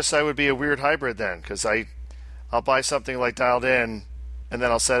 I guess I would be a weird hybrid then, because I'll buy something like Dialed In, and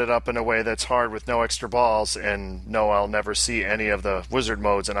then I'll set it up in a way that's hard with no extra balls, and no, I'll never see any of the wizard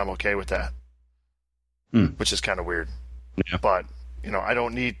modes, and I'm okay with that. Which is kind of weird. Yeah. But, I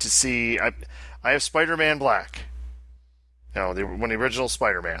don't need to see... I have Spider-Man Black. The original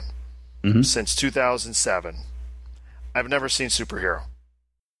Spider-Man. Since 2007. I've never seen Superhero.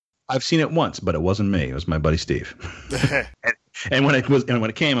 I've seen it once, but it wasn't me. It was my buddy Steve. And when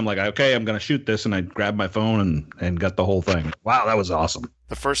it came, I'm like, okay, I'm going to shoot this, and I grabbed my phone and got the whole thing. Wow, that was awesome.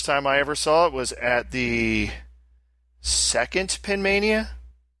 The first time I ever saw it was at the second Pinmania.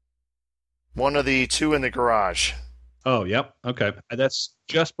 One of the two in the garage. Oh, yep. Okay. That's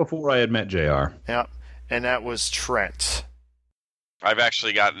just before I had met JR. Yep. And that was Trent. I've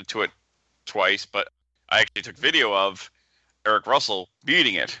actually gotten to it twice, but I actually took video of Eric Russell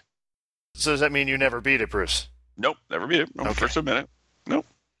beating it. So does that mean you never beat it, Bruce? Nope, never beat it. Nope, Okay. First a minute. Nope.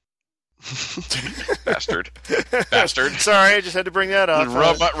 Bastard. Sorry, I just had to bring that up.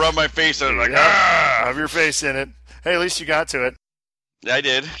 Rub my face in it like, ah! Rub your face in it. Hey, at least you got to it. I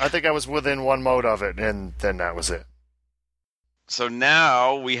did. I think I was within one mode of it, and then that was it. So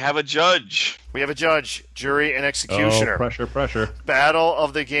now we have a judge. We have a judge, jury, and executioner. Oh, pressure. Battle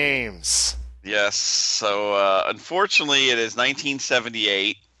of the games. Yes. So unfortunately, it is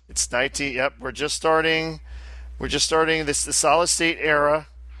 1978. It's 19. Yep, we're just starting. The solid state era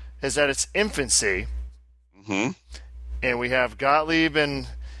is at its infancy. Mm-hmm. And we have Gottlieb and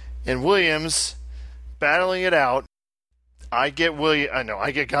Williams battling it out. I get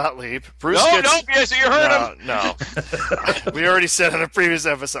Gottlieb. Bruce gets... Yes, you heard him. No. We already said in a previous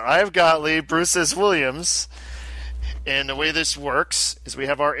episode. I have Gottlieb. Bruce has Williams. And the way this works is we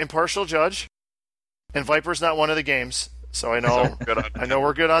have our impartial judge. And Viper's not one of the games, so I know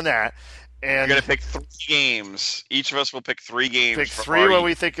we're good on that. And we're going to pick 3 games. Each of us will pick 3 games. Pick 3 what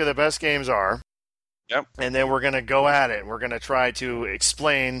we think the best games are. Yep. And then we're going to go at it. We're going to try to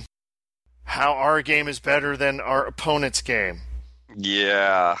explain how our game is better than our opponent's game.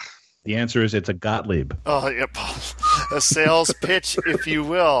 Yeah. The answer is it's a Gottlieb. Oh, yep. A sales pitch, if you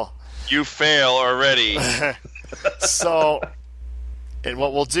will. You fail already. So, and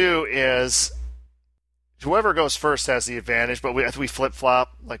what we'll do is whoever goes first has the advantage, but we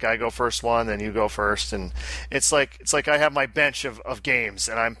flip-flop. Like I go first one, then you go first, and it's like I have my bench of games,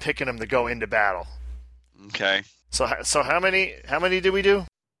 and I'm picking them to go into battle. Okay. So how many did we do?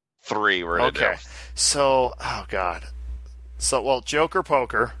 3 we're going to do. Okay. So, oh God. So, well, Joker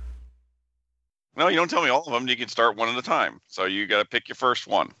Poker. No, you don't tell me all of them. You can start one at a time. So you got to pick your first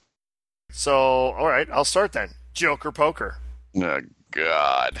one. So, all right, I'll start then. Joker Poker. Oh,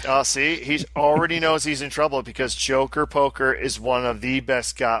 God. See, he already knows he's in trouble because Joker Poker is one of the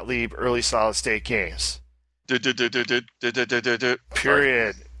best Gottlieb early solid state games.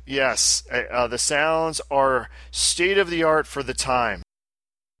 Period. Yes. The sounds are state of the art for the time.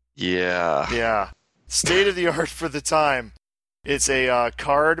 Yeah. Yeah. State of the art for the time. It's a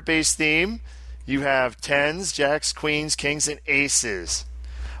card-based theme. You have 10s, jacks, queens, kings, and aces,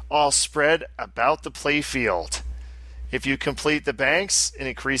 all spread about the playfield. If you complete the banks, it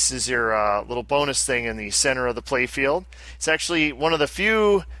increases your little bonus thing in the center of the playfield. It's actually one of the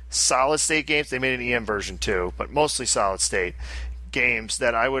few solid-state games. They made an EM version too, but mostly solid-state games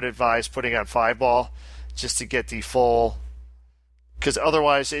that I would advise putting on 5-ball just to get the full... Because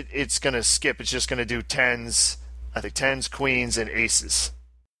otherwise it's going to skip. It's just going to do 10s, I think 10s, queens, and aces.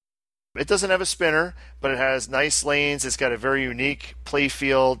 It doesn't have a spinner, but it has nice lanes. It's got a very unique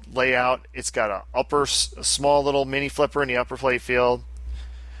playfield layout. It's got a small little mini flipper in the upper playfield.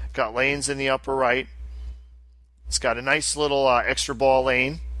 Got lanes in the upper right. It's got a nice little extra ball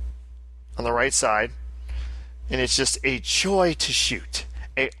lane on the right side. And it's just a joy to shoot.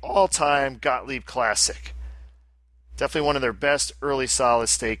 A all-time Gottlieb classic. Definitely one of their best early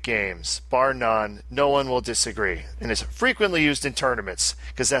solid-state games. Bar none. No one will disagree. And it's frequently used in tournaments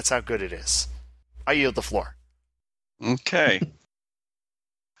because that's how good it is. I yield the floor. Okay.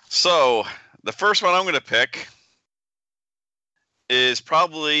 So, the first one I'm going to pick is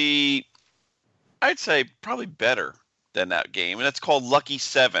probably, I'd say, probably better than that game. And it's called Lucky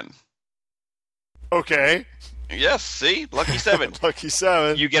 7. Okay. Yes, see? Lucky 7. Lucky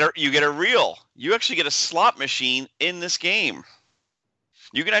 7. You get a reel. You actually get a slot machine in this game.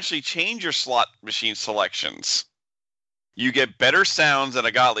 You can actually change your slot machine selections. You get better sounds than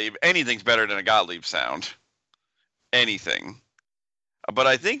a Gottlieb. Anything's better than a Gottlieb sound. Anything. But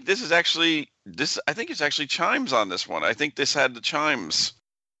I think this is actually I think it's actually chimes on this one. I think this had the chimes.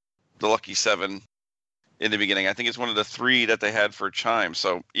 The Lucky 7 in the beginning. I think it's one of the 3 that they had for chimes.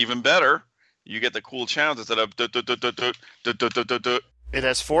 So even better. You get the cool chimes instead of It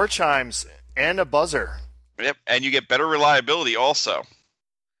has 4 chimes and a buzzer. Yep, and you get better reliability also,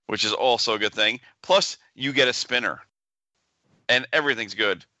 which is also a good thing. Plus, you get a spinner. And everything's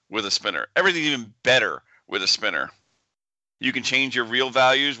good with a spinner. Everything's even better with a spinner. You can change your real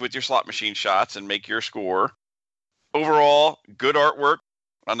values with your slot machine shots and make your score. Overall, good artwork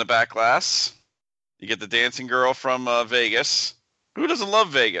on the back glass. You get the dancing girl from Vegas. Who doesn't love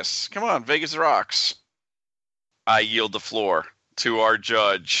Vegas? Come on, Vegas rocks. I yield the floor to our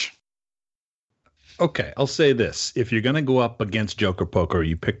judge. Okay, I'll say this. If you're going to go up against Joker Poker,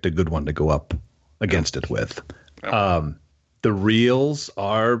 you picked a good one to go up against it with. Yep. The reels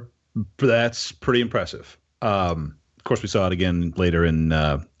that's pretty impressive. Of course, we saw it again later in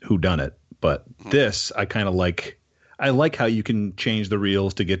Who Done It, but this I kind of like. I like how you can change the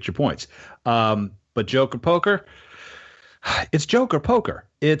reels to get your points. But Joker Poker, it's Joker Poker.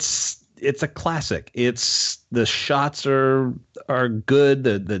 It's a classic. The shots are good.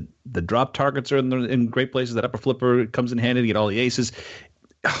 The drop targets are in great places. That upper flipper comes in handy to get all the aces.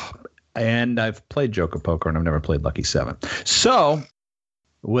 And I've played Joker Poker, and I've never played Lucky 7. So,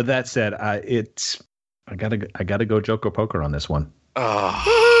 with that said, I gotta go Joker Poker on this one.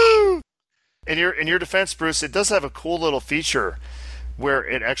 Oh. In your defense, Bruce, it does have a cool little feature where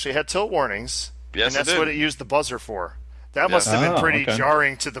it actually had tilt warnings. Yes, and that's it did. what it used the buzzer for. That must have been pretty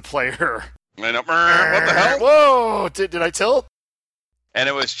jarring to the player. I know. What the hell? Whoa! Did I tilt? And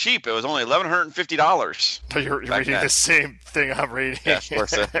it was cheap. It was only $1,150. No, you're reading the same thing I'm reading. Yeah, of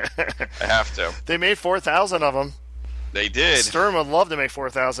course. I have to. They made 4,000 of them. They did. Stern would love to make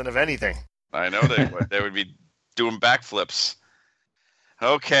 4,000 of anything. I know they would. They would be doing backflips.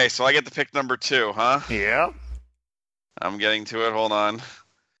 Okay, so I get to pick number 2, huh? Yeah. I'm getting to it. Hold on.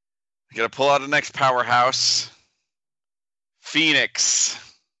 I got to pull out the next powerhouse. Phoenix.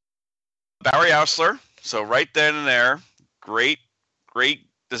 Barry Ausler. So right then and there. Great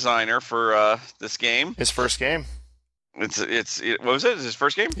designer for this game. His first game. What was it? His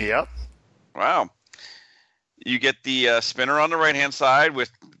first game? Yep. Wow. You get the spinner on the right-hand side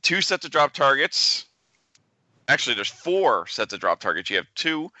with 2 sets of drop targets. Actually, there's 4 sets of drop targets. You have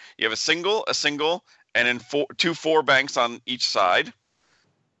 2. You have a single, and then 2 4 banks on each side.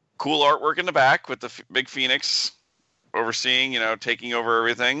 Cool artwork in the back with the big Phoenix overseeing, taking over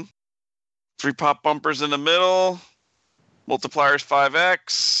everything. 3 pop bumpers in the middle. Multipliers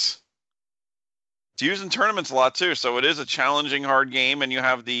 5x. It's used in tournaments a lot, too, so it is a challenging, hard game, and you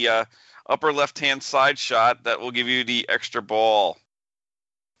have the upper left-hand side shot that will give you the extra ball.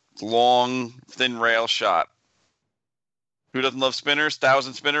 It's long, thin rail shot. Who doesn't love spinners?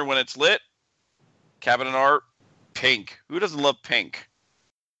 1,000 spinner when it's lit. Cabinet art, pink. Who doesn't love pink?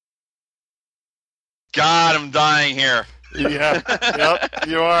 God, I'm dying here. Yeah, yep,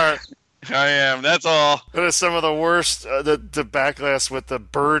 you are. I am. That's all. That is some of the worst. The backlash with the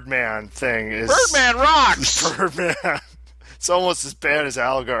Birdman thing is. Birdman rocks. Birdman. It's almost as bad as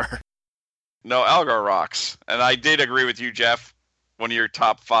Algar. No, Algar rocks. And I did agree with you, Jeff. One of your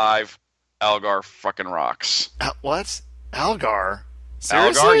top 5, Algar fucking rocks. What? Algar?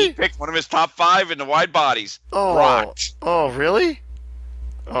 Seriously? Algar, he picked one of his top 5 in the wide bodies. Oh, rocked. Oh, really?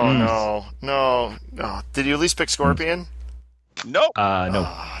 Oh, no. Did you at least pick Scorpion? Nope. No.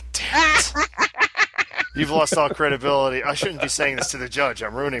 Oh, damn it. You've lost all credibility. I shouldn't be saying this to the judge.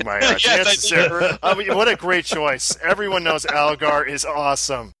 I'm ruining my chances here. What a great choice. Everyone knows Algar is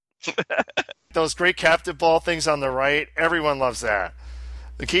awesome. Those great captive ball things on the right, everyone loves that.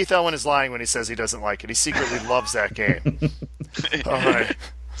 Keith Owen is lying when he says he doesn't like it. He secretly loves that game. All right.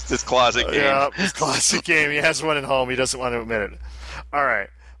 It's his closet game. Yeah, his classic game. He has one at home. He doesn't want to admit it. All right.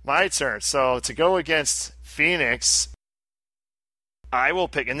 My turn. So to go against Phoenix, I will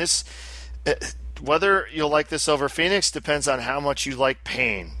pick. And this, whether you'll like this over Phoenix depends on how much you like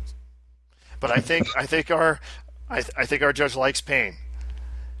Pain. But I think our judge likes Pain.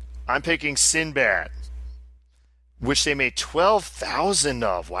 I'm picking Sinbad, which they made 12,000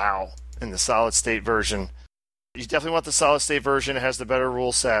 of. Wow, in the solid state version. You definitely want the solid state version. It has the better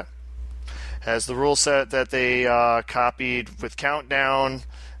rule set. Has the rule set that they copied with Countdown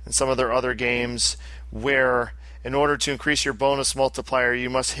and some of their other games, where in order to increase your bonus multiplier, you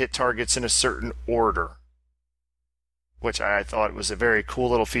must hit targets in a certain order, which I thought was a very cool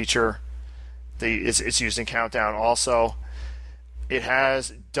little feature. It's used in Countdown also. It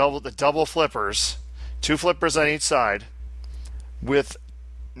has the double flippers, 2 flippers on each side, with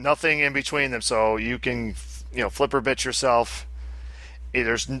nothing in between them, so you can flipper bit yourself.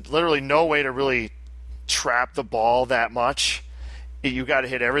 There's literally no way to really trap the ball that much. You got to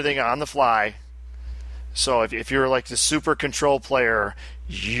hit everything on the fly. So if you're like the super control player,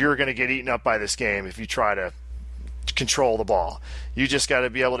 you're going to get eaten up by this game if you try to control the ball. You just got to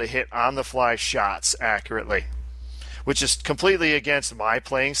be able to hit on the fly shots accurately, which is completely against my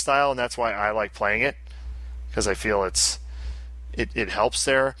playing style, and that's why I like playing it, because I feel it helps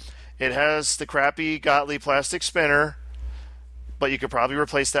there. It has the crappy Gottlieb plastic spinner, but you could probably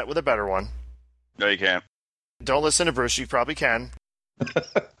replace that with a better one. No, you can't. Don't listen to Bruce. You probably can.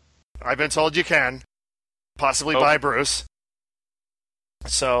 I've been told you can. Possibly by Bruce.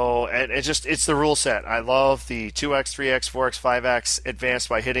 So it's the rule set. I love the 2x, 3x, 4x, 5x advanced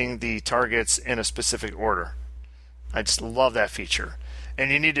by hitting the targets in a specific order. I just love that feature. And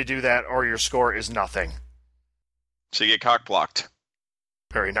you need to do that or your score is nothing. So you get cock blocked.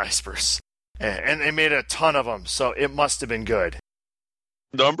 Very nice, Bruce. And they made a ton of them, so it must have been good.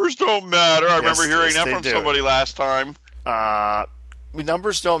 Numbers don't matter. I remember hearing that from do. somebody last time.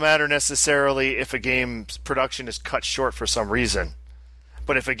 Numbers don't matter necessarily if a game's production is cut short for some reason.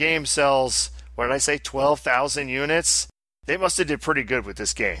 But if a game sells, what did I say, 12,000 units, they must have did pretty good with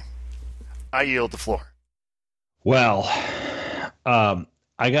this game. I yield the floor. Well, I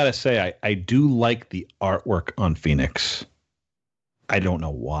got to say, I do like the artwork on Phoenix. I don't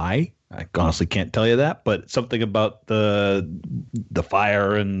know why. I honestly can't tell you that, but something about the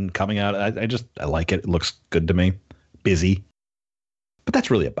fire and coming out, I like it. It looks good to me. Busy. But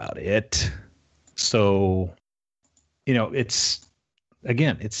that's really about it. So, it's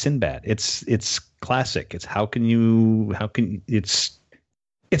Sinbad. It's classic. It's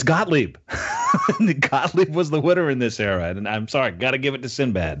it's Gottlieb. Gottlieb was the winner in this era, and I'm sorry, got to give it to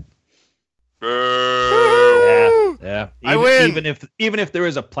Sinbad. Yeah. I win. Even if there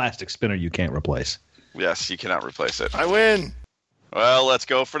is a plastic spinner, you can't replace. Yes, you cannot replace it. I win. Well, let's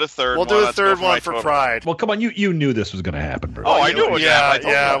go for the third one. We'll do the Let's third go one for pride. Well, come on, you knew this was going to happen, Bruce. Oh, I knew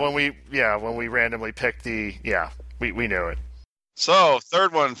it. When we randomly picked we knew it. So,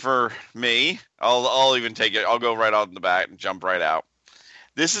 third one for me. I'll even take it. I'll go right out in the bat and jump right out.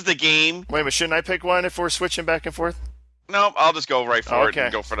 This is the game. Wait a minute, shouldn't I pick one if we're switching back and forth? No, I'll just go right for it Okay.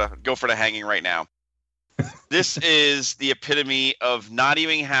 and go for the hanging right now. This is the epitome of not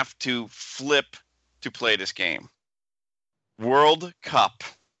even have to flip to play this game. World Cup.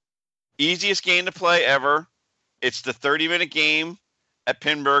 Easiest game to play ever. It's the 30-minute game at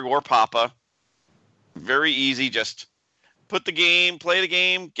Pinburg or Papa. Very easy. Just play the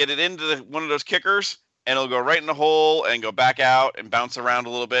game, get it into one of those kickers, and it'll go right in the hole and go back out and bounce around a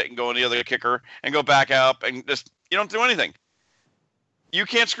little bit and go in the other kicker and go back up and just, you don't do anything. You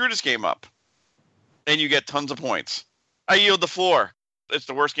can't screw this game up. And you get tons of points. I yield the floor. It's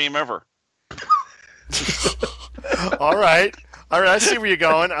the worst game ever. All right. I see where you're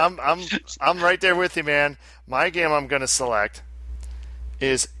going. I'm right there with you, man. My game I'm going to select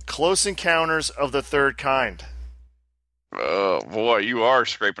is Close Encounters of the Third Kind. Oh, boy, you are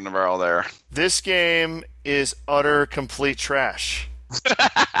scraping the barrel there. This game is utter complete trash.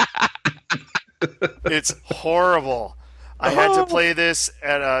 It's horrible. I had to play this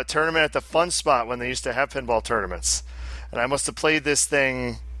at a tournament at the Fun Spot when they used to have pinball tournaments. And I must have played this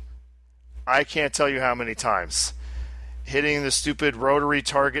thing, I can't tell you how many times. Hitting the stupid rotary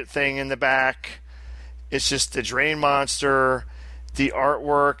target thing in the back. It's just a drain monster. The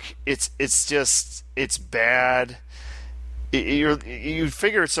artwork, it's bad. You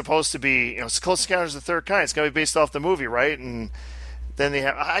figure it's supposed to be, it's Close Encounters of the Third Kind. It's going to be based off the movie, right? And Then they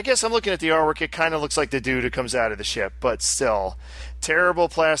have. I guess I'm looking at the artwork. It kind of looks like the dude who comes out of the ship, but still, terrible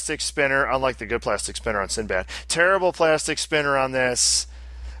plastic spinner. Unlike the good plastic spinner on Sinbad, terrible plastic spinner on this,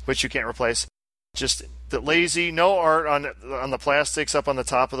 which you can't replace. Just the lazy, no art on the plastics up on the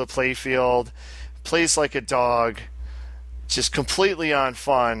top of the playfield. Plays like a dog. Just completely on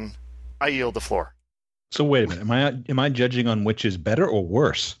fun. I yield the floor. So wait a minute. Am I judging on which is better or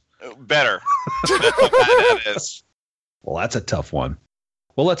worse? Better. That's how bad that is. Well, that's a tough one.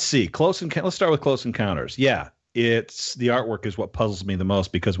 Well, let's see. Let's start with Close Encounters. Yeah, it's the artwork is what puzzles me the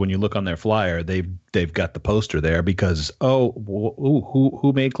most because when you look on their flyer, they've got the poster there because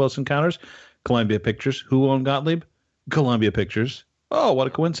who made Close Encounters? Columbia Pictures. Who owned Gottlieb? Columbia Pictures. Oh, what a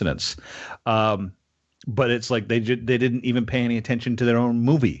coincidence. But it's like they didn't even pay any attention to their own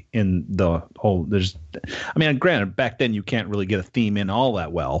movie in the whole. Granted, back then you can't really get a theme in all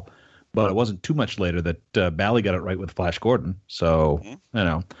that well, but it wasn't too much later that Bally got it right with Flash Gordon. So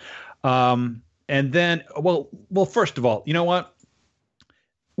and then well, first of all, you know what?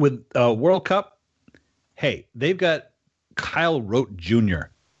 With World Cup, hey, they've got Kyle Rote Jr.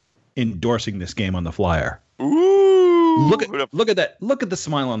 endorsing this game on the flyer. Ooh! Look at that! Look at the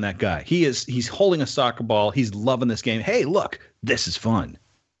smile on that guy. He's holding a soccer ball. He's loving this game. Hey, look, this is fun.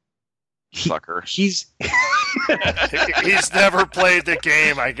 Sucker. He's never played the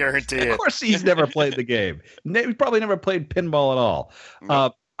game. I guarantee it. Of course, he's never played the game. He's probably never played pinball at all.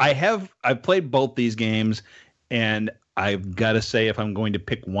 I've played both these games, and I've got to say, if I'm going to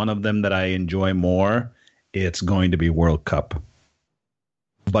pick one of them that I enjoy more, it's going to be World Cup,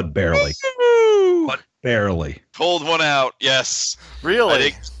 but barely. But barely. Pulled one out. Yes.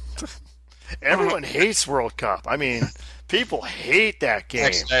 Really? Everyone hates World Cup. I mean, people hate that game.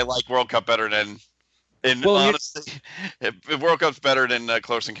 Actually, I like World Cup better than. Honestly, World Cup's better than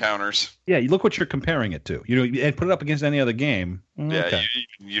Close Encounters. Yeah, you look what you're comparing it to. And put it up against any other game. Yeah,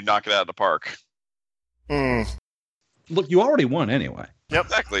 you knock it out of the park. Look, you already won anyway. Yep,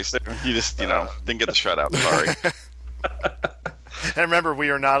 exactly. So you just didn't get the shutout. Sorry. And remember,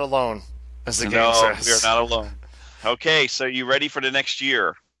 we are not alone. As the game says. We are not alone. Okay, so you ready for the next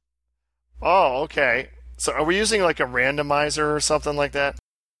year? Oh, okay. So are we using like a randomizer or something like that?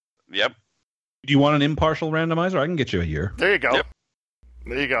 Yep. Do you want an impartial randomizer? I can get you a year. There you go. Yep.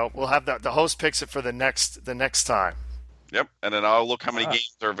 There you go. We'll have the host picks it for the next time. Yep, and then I'll look how many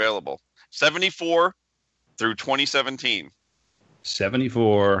games are available. 74 through 2017.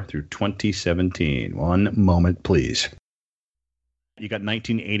 74 through 2017. One moment, please. You got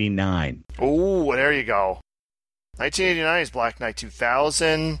 1989. Oh, there you go. 1989 is Black Knight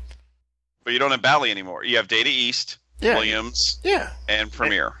 2000. But you don't have Bally anymore. You have Data East, Williams, and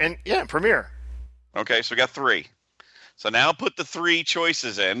Premiere. And Premiere. Okay, so we got 3. So now put the 3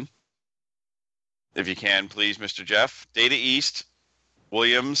 choices in, if you can, please, Mr. Jeff. Data East,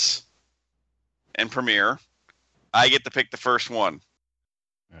 Williams, and Premiere. I get to pick the first one.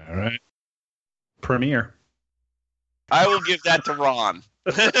 All right. Premiere. I will give that to Ron.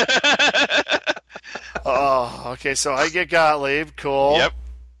 Oh, okay. So I get Gottlieb. Cool. Yep.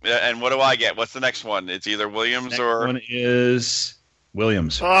 And what do I get? What's the next one? It's either Williams or... Next one is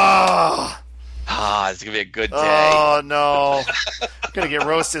Williams. Oh. It's going to be a good day. Oh, no. I'm going to get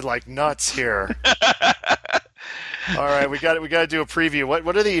roasted like nuts here. All right, we got to do a preview.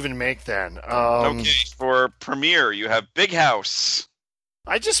 What do they even make then? Okay, for Premiere, you have Big House.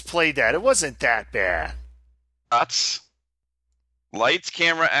 I just played that. It wasn't that bad. Shots, Lights,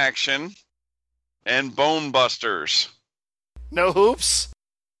 Camera, Action, and Bone Busters. No hoops?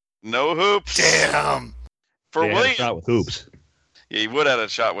 No hoops. Damn. For Williams. Shot with hoops. Yeah, he would have had a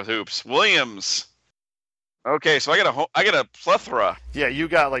shot with hoops. Williams. Okay, so I got a plethora. Yeah, you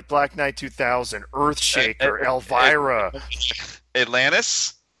got like Black Knight 2000, Earthshaker, Elvira.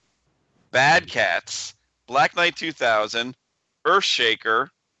 Atlantis, Bad Cats, Black Knight 2000, Earthshaker,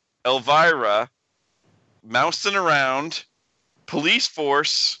 Elvira, Mousing Around, Police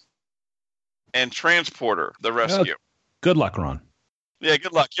Force, and Transporter, the Rescue. Good luck, Ron. Yeah,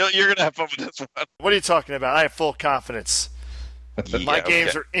 good luck. You're going to have fun with this one. What are you talking about? I have full confidence. My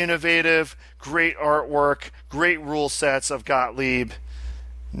games are innovative, great artwork, great rule sets of Gottlieb.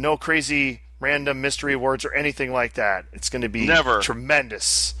 No crazy random mystery words or anything like that. It's going to be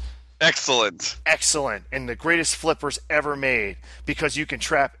tremendous. Excellent. Excellent. And the greatest flippers ever made because you can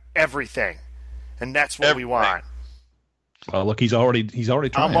trap everything. And that's what we want. Well, look, he's already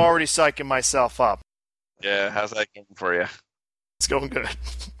trying. I'm already psyching myself up. Yeah, how's that going for you? It's going good.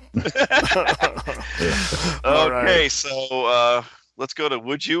 Okay, so let's go to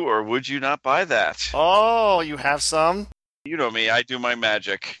would you or would you not buy that? Oh, you have some? You know me, I do my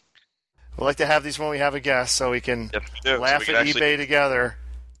magic. We like to have these when we have a guest so we can Yes, we do. laugh So we can at actually- eBay together.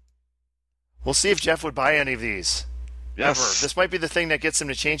 We'll see if Jeff would buy any of these. Yes. Ever. This might be the thing that gets him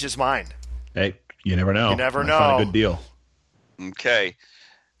to change his mind. Hey, you never know. You never Might know. Find a good deal. Okay.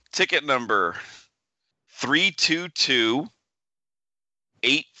 Ticket number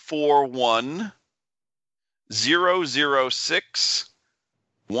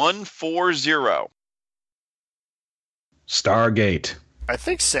 322-841-006-140. Stargate. I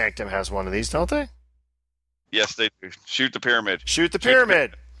think Sanctum has one of these, don't they? Yes, they do. Shoot the pyramid. Shoot the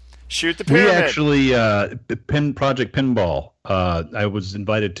pyramid. Shoot the We pyramid. actually Project Pinball. I was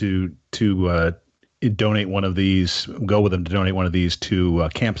invited to donate one of these. Go with them to donate one of these to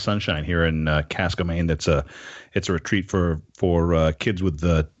Camp Sunshine here in Casco, Maine. It's a retreat for kids with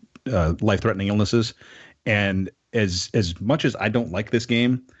life-threatening illnesses. And as much as I don't like this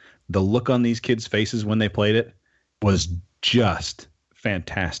game, the look on these kids' faces when they played it was just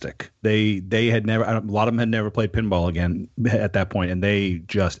fantastic. They had never, a lot of them had never played pinball again at that point, and they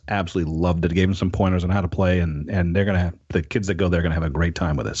just absolutely loved it. Gave them some pointers on how to play, and they're gonna have, the kids that go there are gonna have a great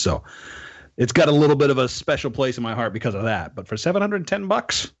time with it. So it's got a little bit of a special place in my heart because of that. But for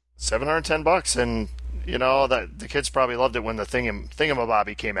 $710, $710, and you know that the kids probably loved it when the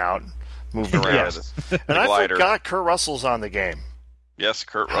thingamabobby came out and moved around. Yes. And I Glider. forgot Kurt Russell's on the game. Yes,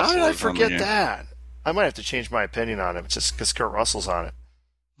 Kurt Russell. How did I is on the forget game. that? I might have to change my opinion on it just because Kurt Russell's on it.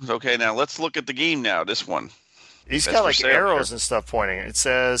 Okay, now let's look at the game now. This one. He's That's got for like sale arrows here. and stuff pointing. It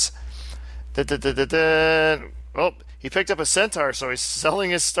says, oh, he picked up a centaur, so he's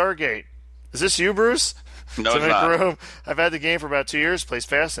selling his Stargate. Is this you, Bruce? No, To it's make not. room. I've had the game for about 2 years. Plays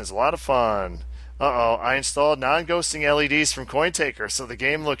fast and it's a lot of fun. I installed non-ghosting LEDs from CoinTaker, so the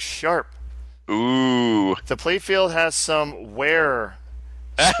game looks sharp. Ooh. The playfield has some wear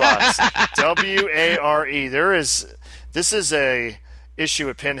spots. W-A-R-E. This is a issue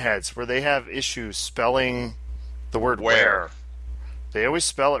at Pinheads where they have issues spelling the word wear. They always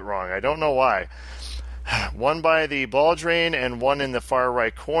spell it wrong. I don't know why. One by the ball drain and one in the far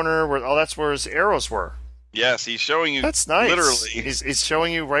right corner. That's where his arrows were. Yes, he's showing you. That's nice. Literally. He's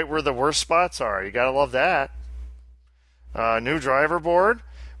showing you right where the worst spots are. You gotta love that. New driver board.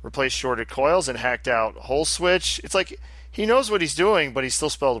 Replaced shorted coils and hacked out hole switch. It's like he knows what he's doing, but he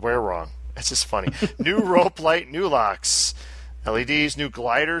still spelled wear wrong. It's just funny. New rope light, new locks. LEDs, new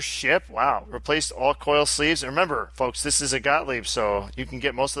glider, ship. Wow. Replaced all coil sleeves. And remember, folks, this is a Gottlieb, so you can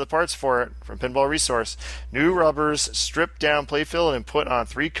get most of the parts for it from Pinball Resource. New rubbers, stripped down playfield, and put on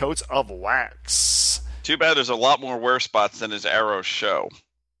 3 coats of wax. Too bad there's a lot more wear spots than his arrows show.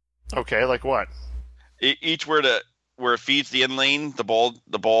 Okay, like what? Each where it feeds the in lane, the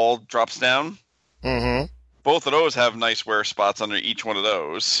ball drops down. Mm-hmm. Both of those have nice wear spots under each one of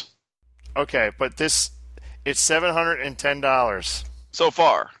those. Okay, but it's $710. So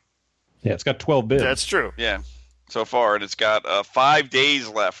far. yeah, it's got 12 bids. That's true. Yeah. So far. And it's got 5 days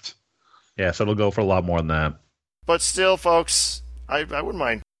left. Yeah, so it'll go for a lot more than that. But still, folks, I wouldn't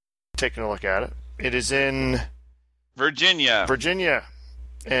mind taking a look at it. It is in Virginia. Virginia,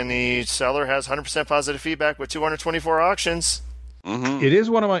 and the seller has 100% positive feedback with 224 auctions. Mm-hmm. It is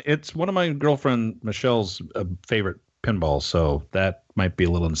one of my girlfriend Michelle's favorite pinballs, so that might be a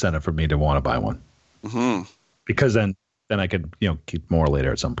little incentive for me to want to buy one. Mm-hmm. Because then I could keep more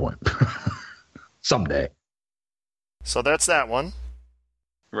later at some point, someday. So that's that one.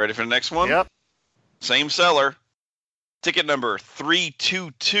 Ready for the next one? Yep. Same seller. Ticket number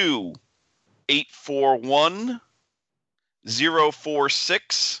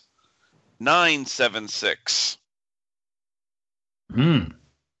 322-841-046-976.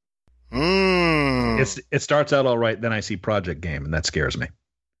 It starts out all right, then I see Project Game, and that scares me.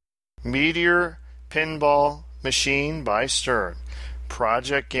 Meteor Pinball Machine by Stern.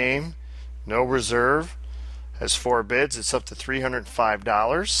 Project Game, no reserve, has 4 bids. It's up to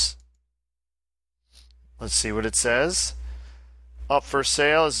 $305. Let's see what it says. Up for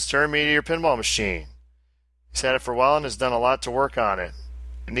sale is the Stern Meteor Pinball Machine. He's had it for a while and has done a lot to work on it.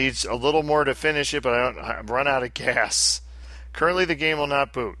 It needs a little more to finish it, but I've run out of gas. Currently, the game will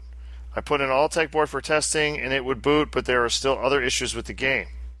not boot. I put in an all-tech board for testing, and it would boot, but there are still other issues with the game.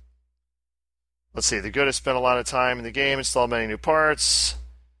 Let's see. The good has spent a lot of time in the game, installed many new parts.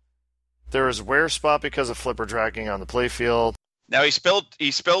 There is wear spot because of flipper dragging on the playfield. Now he spelled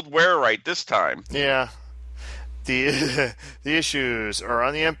wear right this time. Yeah. The issues are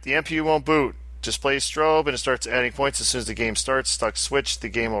on the MPU won't boot. Display strobe and it starts adding points as soon as the game starts. Stuck switch. The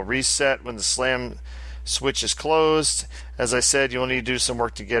game will reset when the slam switch is closed. As I said, you'll need to do some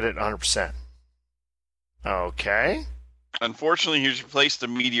work to get it 100%. Okay. Unfortunately, he's replaced the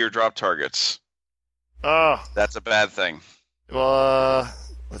meteor drop targets. Oh, That's a bad thing. well,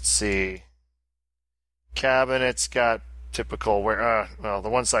 let's see. cabinet's got typical wear. Well, the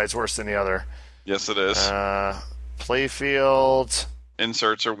one side's worse than the other. Yes, it is. Playfield.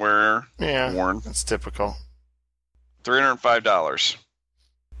 Inserts are worn. That's typical. $305.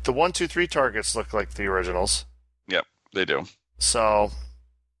 The 1, 2, 3 targets look like the originals. Yep, they do. So,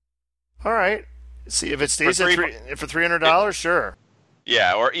 all right. See if it stays for $300. Sure.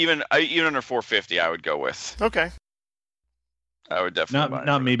 Yeah, or even under $450, I would go with. Okay. I would definitely buy it.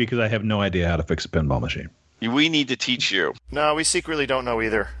 Not me, because I have no idea how to fix a pinball machine. We need to teach you. No, we secretly don't know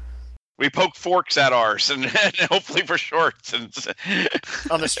either. We poke forks at ours, and hopefully for shorts. And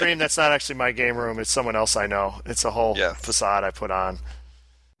on the stream, that's not actually my game room. It's someone else I know. It's a whole facade I put on.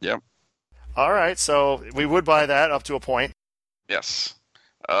 Yep. All right, so we would buy that up to a point. Yes.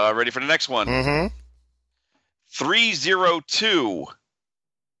 Ready for the next one? Mm-hmm.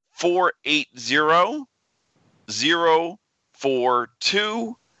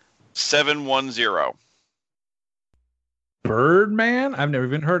 302-480-042-710. Birdman? I've never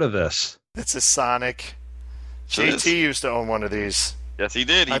even heard of this. It's a Sonic. JT used to own one of these. Yes, he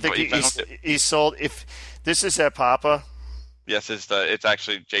did. I think he sold. If this is at Papa. Yes, it's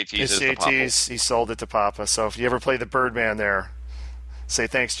actually JT's. It's JT's. He sold it to Papa. So if you ever play the Birdman there, say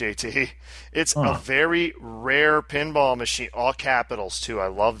thanks, JT. It's a very rare pinball machine, all capitals too. I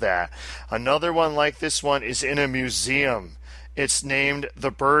love that. Another one like this one is in a museum. It's named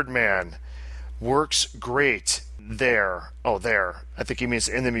the Birdman. Works great. There. Oh, there. I think he means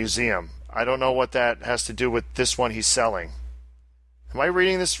in the museum. I don't know what that has to do with this one he's selling. Am I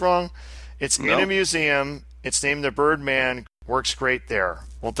reading this wrong? It's in a museum. It's named the Birdman. Works great there.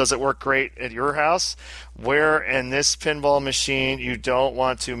 Well, does it work great at your house? Where in this pinball machine you don't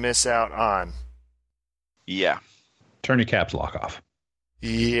want to miss out on? Yeah. Turn your caps lock off.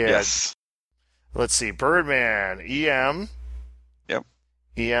 Yeah. Yes. Let's see. Birdman. EM. Yep.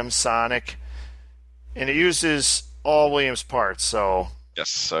 EM Sonic. And it uses all Williams parts, so... Yes,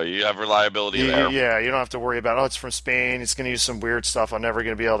 so you have reliability there. Yeah, you don't have to worry about, it's from Spain, it's going to use some weird stuff, I'm never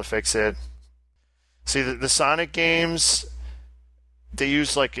going to be able to fix it. See, the Sonic games, they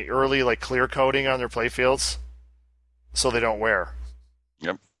use early clear coating on their playfields, so they don't wear.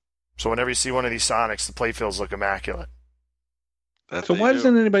 Yep. So whenever you see one of these Sonics, the playfields look immaculate. So why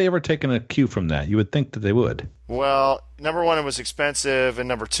doesn't anybody ever taken a cue from that? You would think that they would. Well, number one, it was expensive, and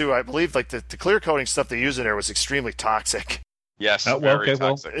number two, I believe the clear coating stuff they use in there was extremely toxic. Yes, very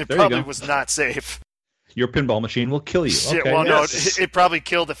toxic. It probably was not safe. Your pinball machine will kill you. Shit, Okay, well, no, it probably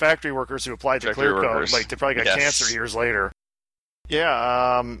killed the factory workers who applied the clear coat. They probably got cancer years later.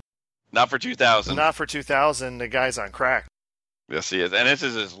 Yeah. Not for 2000. Not for 2000. The guy's on crack. Yes, he is. And this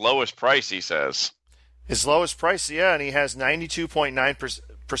is his lowest price, he says. His lowest price, yeah, and he has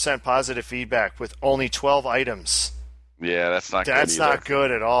 92.9% positive feedback with only 12 items. Yeah, that's not good That's not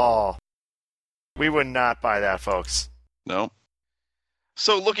good at all. We would not buy that, folks. No.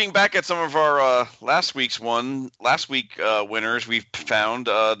 So looking back at some of our last week winners, we've found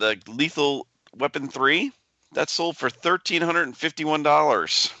the Lethal Weapon 3. That sold for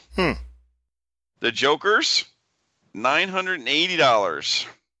 $1,351. The Jokers, $980.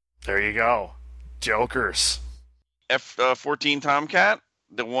 There you go. Jokers. F-14 Tomcat,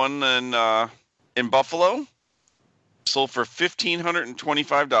 the one in Buffalo, sold for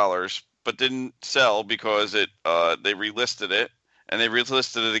 $1,525, but didn't sell because they relisted it, and they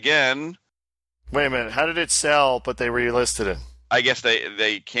relisted it again. Wait a minute. How did it sell, but they relisted it? I guess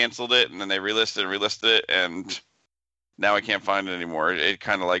they canceled it, and then they relisted it, and now I can't find it anymore. It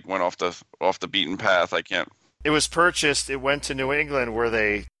kind of went off the beaten path. I can't. It was purchased. It went to New England where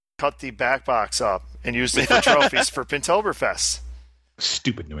they cut the back box up and used it for trophies for Pintoberfest.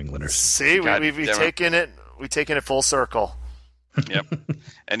 Stupid New Englanders. See, we've taken it full circle. Yep.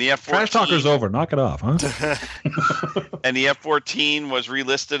 And the F-14 Trash talker's over. Knock it off, huh? And the F-14 was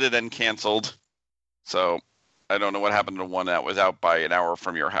relisted and then canceled. So I don't know what happened to one that was out by an hour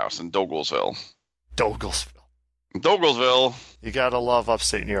from your house in Douglasville. Douglasville. You gotta love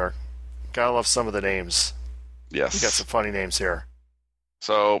upstate New York. Gotta love some of the names. Yes. You got some funny names here.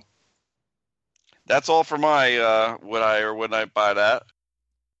 So that's all for my would I or wouldn't I buy that.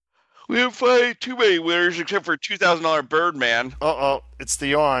 We didn't find too many winners except for $2,000 Birdman. It's the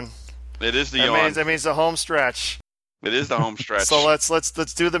yawn. It is the yawn. That means the home stretch. It is the home stretch. So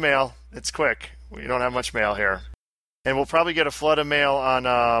let's do the mail. It's quick. We don't have much mail here, and we'll probably get a flood of mail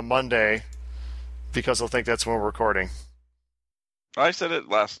on Monday because they'll think that's when we're recording. I said it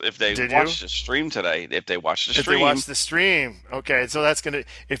last. If they watched the stream today, if they watched the stream, okay. So that's gonna.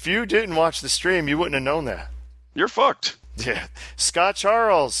 If you didn't watch the stream, you wouldn't have known that. You're fucked. Yeah. Scott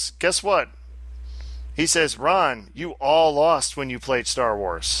Charles, guess what? He says, Ron, you all lost when you played Star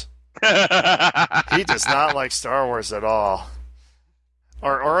Wars. He does not like Star Wars at all.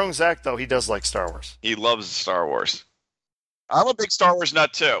 Our own Zach, though, he does like Star Wars. He loves Star Wars. I'm a big Star Wars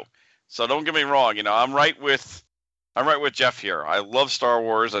nut too. So don't get me wrong. You know, I'm right with Jeff here. I love Star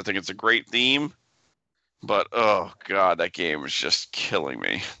Wars. I think it's a great theme. But oh god, that game is just killing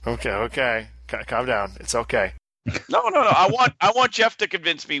me. Okay. Calm down. It's okay. No. I want Jeff to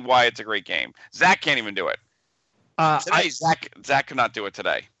convince me why it's a great game. Zach can't even do it. Zach cannot do it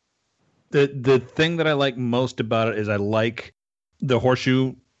today. The thing that I like most about it is I like the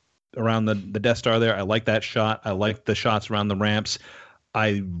horseshoe around the Death Star there. I like that shot. I like the shots around the ramps.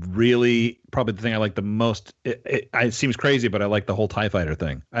 I really, probably the thing I like the most, it seems crazy, but I like the whole TIE Fighter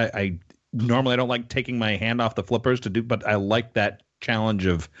thing. I normally I don't like taking my hand off the flippers to do, but I like that challenge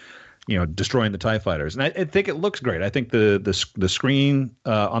of, destroying the TIE Fighters. And I think it looks great. I think the screen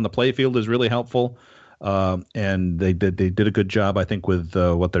on the playfield is really helpful. And they did a good job, I think, with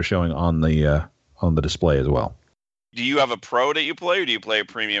what they're showing on the display as well. Do you have a Pro that you play, or do you play a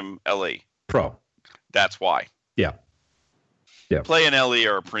Premium LE? Pro. That's why. Yeah. Play an LE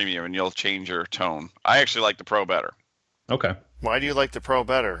or a Premium, and you'll change your tone. I actually like the Pro better. Okay. Why do you like the Pro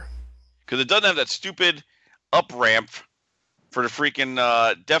better? Because it doesn't have that stupid up ramp for the freaking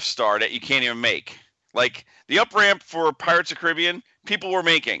Death Star that you can't even make. Like, the up ramp for Pirates of the Caribbean, people were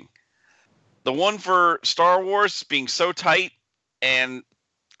making. The one for Star Wars being so tight, and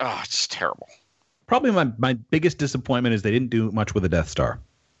it's terrible. Probably my biggest disappointment is they didn't do much with the Death Star.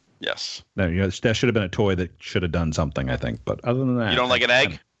 Yes. No, that should have been a toy that should have done something, I think. But other than that, you don't like an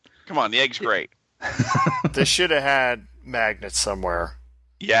egg? Come on, the egg's great. They should have had magnets somewhere.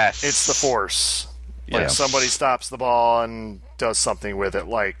 Yes. It's the Force. Like somebody stops the ball and does something with it,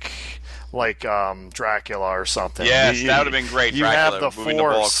 like Dracula or something. Yes, that would have been great. You Dracula have the moving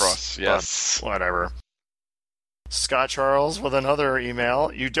Force, the ball across. Yes. Whatever. Scott Charles with another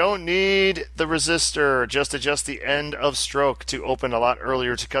email. You don't need the resistor. Just adjust the end of stroke to open a lot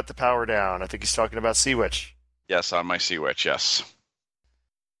earlier to cut the power down. I think he's talking about Sea Witch. Yes, on my Sea Witch, yes.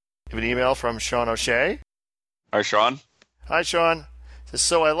 We have an email from Sean O'Shea. Hi, Sean. Hi, Sean.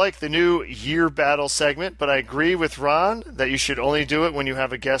 So I like the new year battle segment, but I agree with Ron that you should only do it when you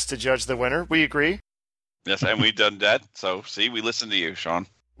have a guest to judge the winner. We agree. Yes, and we've done that. So, see, we listened to you, Sean.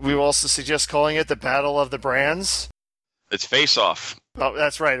 We also suggest calling it the Battle of the Brands. It's Face Off. Oh,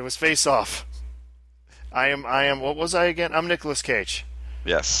 that's right. It was Face Off. I am. What was I again? I'm Nicolas Cage.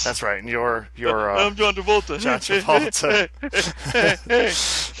 Yes. That's right. And you're I'm John Travolta. John Travolta.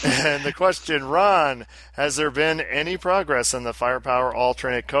 And the question, Ron, has there been any progress on the Firepower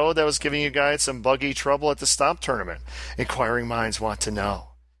alternate code that was giving you guys some buggy trouble at the Stomp tournament? Inquiring minds want to know.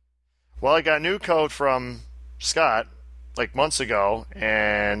 Well, I got a new code from Scott like months ago,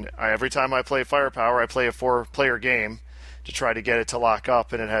 and every time I play Firepower, I play a 4-player game to try to get it to lock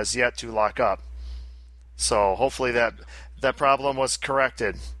up, and it has yet to lock up. So hopefully that problem was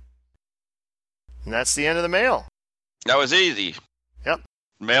corrected. And that's the end of the mail. That was easy. Yep.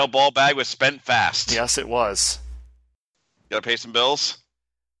 Mail ball bag was spent fast. Yes, it was. Gotta pay some bills?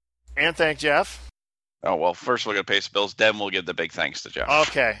 And thank Jeff. Oh, well, first we're gonna pay some bills, then we'll give the big thanks to Jeff.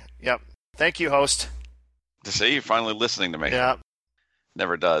 Okay. Yep. Thank you, host. To see you're finally listening to me. Yeah.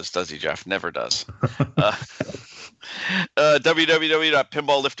 Never does he, Jeff? Never does.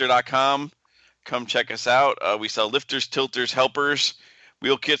 www.pinballlifter.com. Come check us out. We sell lifters, tilters, helpers,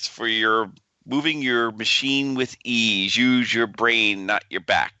 wheel kits for your moving your machine with ease. Use your brain, not your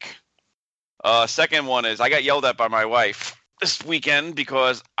back. Second one is I got yelled at by my wife this weekend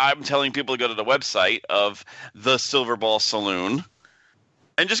because I'm telling people to go to the website of the Silver Ball Saloon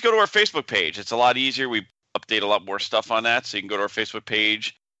and just go to our Facebook page. It's a lot easier. We update a lot more stuff on that, so you can go to our Facebook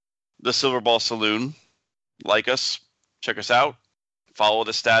page, the Silver Ball Saloon. Like us, check us out, follow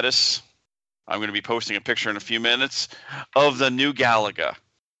the status. I'm going to be posting a picture in a few minutes of the new Galaga.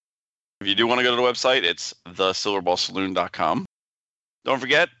 If you do want to go to the website, it's thesilverballsaloon.com. Don't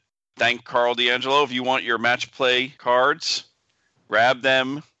forget, thank Carl D'Angelo. If you want your match play cards, grab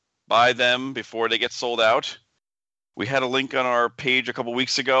them, buy them before they get sold out. We had a link on our page a couple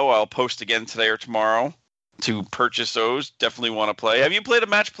weeks ago. I'll post again today or tomorrow to purchase those. Definitely want to play. Have you played a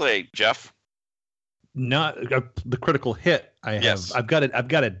match play, Jeff? Not the Critical Hit. I have. Yes. I've got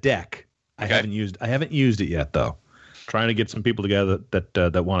a deck. Okay. I haven't used it yet though. Trying to get some people together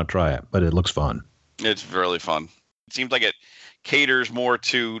that want to try it, but it looks fun. It's really fun. It seems like it caters more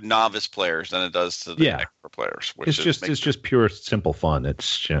to novice players than it does to the expert players. Which it's just pure simple fun.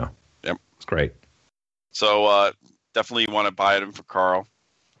 It's it's great. So definitely want to buy them for Carl.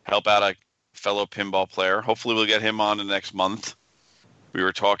 Help out a fellow pinball player. Hopefully we'll get him on in the next month. We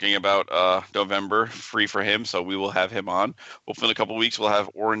were talking about November, free for him, so we will have him on. Hopefully in a couple of weeks we'll have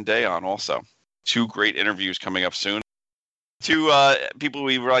Oren Day on also. 2 great interviews coming up soon. 2 people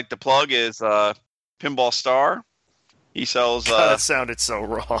we would like to plug is Pinball Star. He sells... That sounded so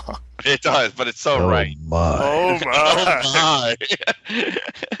wrong. It does, but it's so right. Oh, my.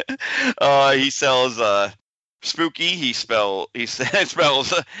 He sells Spooky. He sells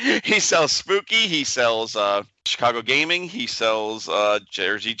Spooky. He sells Chicago Gaming. He sells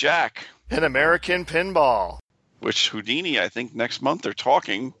Jersey Jack. An American Pinball. Which Houdini, I think next month they're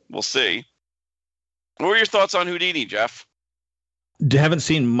talking. We'll see. What were your thoughts on Houdini, Jeff? Haven't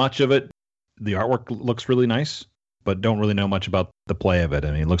seen much of it. The artwork looks really nice, but don't really know much about the play of it.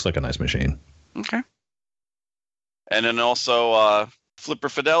 I mean, it looks like a nice machine. Okay. And then also Flipper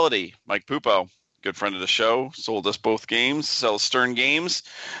Fidelity, Mike Pupo, good friend of the show, sold us both games, sells Stern games,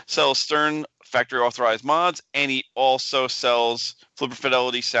 sells Stern factory authorized mods, and he also sells Flipper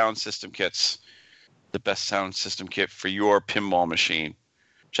Fidelity sound system kits, the best sound system kit for your pinball machine.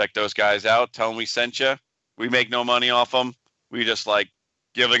 Check those guys out. Tell them we sent you. We make no money off them. We just like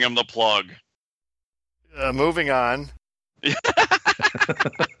giving them the plug. Moving on.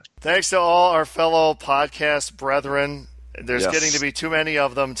 Thanks to all our fellow podcast brethren. There's getting to be too many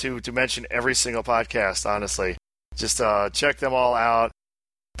of them to mention every single podcast, honestly. Just check them all out.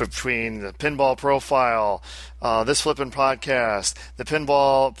 Between the Pinball Profile, this Flippin' Podcast, the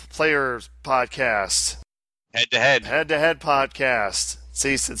Pinball Players Podcast, Head-to-Head Podcast.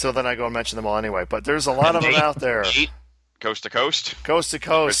 See, so then I go and mention them all anyway. But there's a lot of them out there. Coast to Coast. Coast to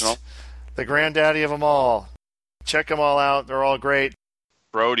Coast. Original. The granddaddy of them all. Check them all out. They're all great.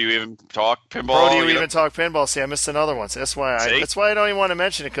 Bro, do you even talk pinball? Bro, do you even talk pinball? See, I missed another one. So that's why I don't even want to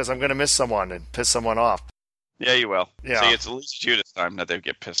mention it, because I'm going to miss someone and piss someone off. Yeah, you will. Yeah. See, it's at least you this time that they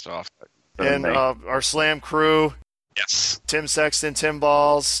get pissed off. And our Slam crew. Yes. Tim Sexton, Tim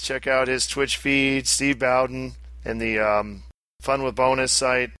Balls. Check out his Twitch feed. Steve Bowden and the Fun with Bonus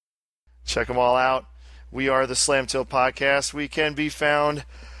site. Check them all out. We are the Slam Tilt Podcast. We can be found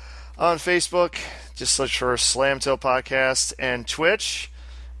on Facebook. Just search for Slam Tilt Podcast and Twitch.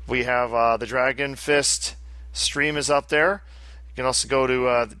 We have the Dragonfist stream is up there. You can also go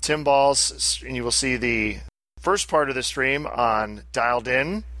to Tim Balls, and you will see the first part of the stream on Dialed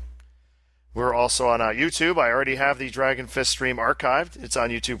In. We're also on YouTube. I already have the Dragonfist stream archived. It's on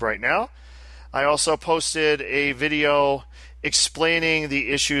YouTube right now. I also posted a video explaining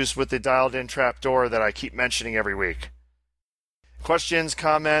the issues with the Dialed In trapdoor that I keep mentioning every week. Questions,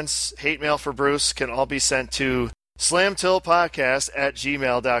 comments, hate mail for Bruce can all be sent to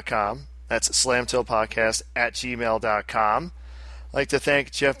slamtiltpodcast@gmail.com. That's slamtiltpodcast@gmail.com. I'd like to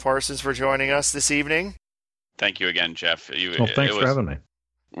thank Jeff Parsons for joining us this evening. Thank you again, Jeff. Thanks for having me.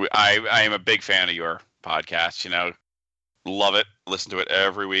 I am a big fan of your podcast. Love it. Listen to it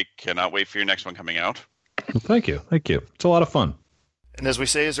every week. Cannot wait for your next one coming out. Well, thank you. It's a lot of fun. And as we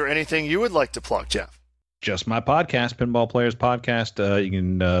say, is there anything you would like to plug, Jeff? Just my podcast, Pinball Players Podcast. You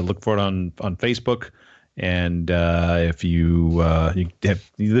can look for it on Facebook. And if you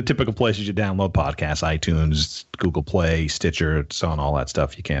have the typical places you download podcasts, iTunes, Google Play, Stitcher, so on, all that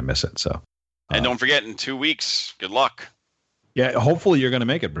stuff, you can't miss it. So, and don't forget, in 2 weeks, good luck. Yeah, hopefully you're going to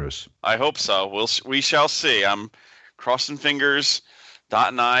make it, Bruce. I hope so. We shall see. I'm crossing fingers,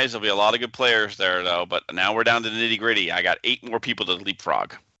 dotting I's. There'll be a lot of good players there, though. But now we're down to the nitty gritty. I got 8 more people to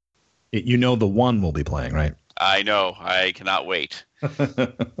leapfrog. You know the one will be playing, right? I know. I cannot wait.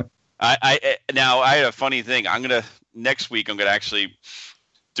 Now I have a funny thing. Next week I'm gonna actually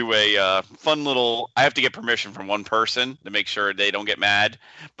do a fun little. I have to get permission from one person to make sure they don't get mad.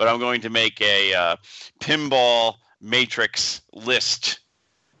 But I'm going to make a pinball matrix list.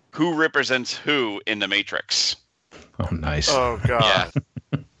 Who represents who in the matrix? Oh, nice. Oh God.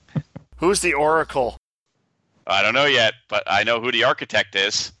 Yeah. Who's the Oracle? I don't know yet, but I know who the architect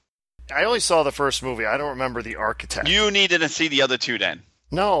is. I only saw the first movie. I don't remember the architect. You needed to see the other 2 then.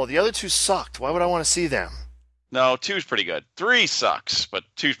 No, the other 2 sucked. Why would I want to see them? No, 2's pretty good. 3 sucks, but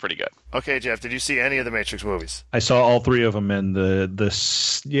 2's pretty good. Okay, Jeff, did you see any of the Matrix movies? I saw all 3 of them, and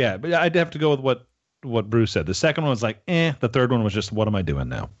yeah, but I'd have to go with what Bruce said. The second one was like, The third one was just, what am I doing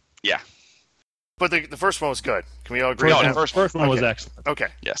now? Yeah. But the first one was good. Can we all agree? No, on the that? first one was excellent. Okay.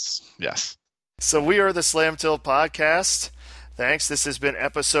 Yes. So we are the Slam Tilt Podcast. Thanks. This has been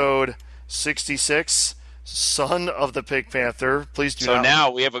episode 66. Son of the Pig Panther. Please do not. So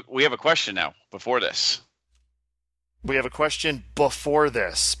now we have a question now before this. We have a question before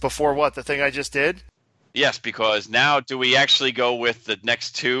this. Before what? The thing I just did? Yes, because now do we actually go with the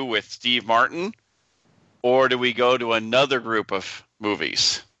next 2 with Steve Martin, or do we go to another group of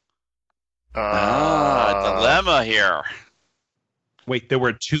movies? Dilemma here. Wait, there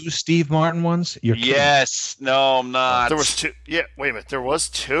were 2 Steve Martin ones? You're kidding. Yes. No, I'm not. There was 2. Yeah, wait a minute. There was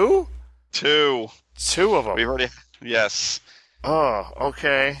 2? 2. 2 of them. We've already. Yes. Oh,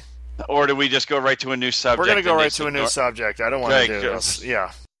 okay. Or do we just go right to a new subject? We're going to go right to a new subject. I don't want to do this.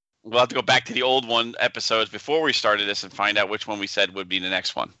 Yeah. We'll have to go back to the old one episodes before we started this and find out which one we said would be the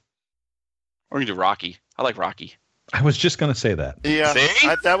next one. We're going to do Rocky. I like Rocky. I was just going to say that. Yeah. See?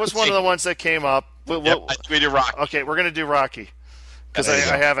 That was one of the ones that came up. We do Rocky. Okay, we're going to do Rocky. Because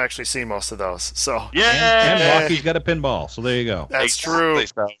I have actually seen most of those. So Yeah. And Rocky's got a pinball, so there you go. That's true.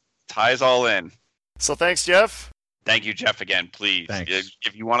 So, ties all in. So thanks, Jeff. Thank you, Jeff, again, please. Thanks.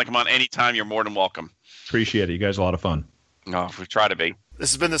 If you want to come on anytime, you're more than welcome. Appreciate it. You guys are a lot of fun. No, we try to be.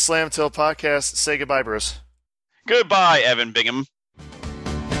 This has been the Slam Till Podcast. Say goodbye, Bruce. Goodbye, Evan Bingham.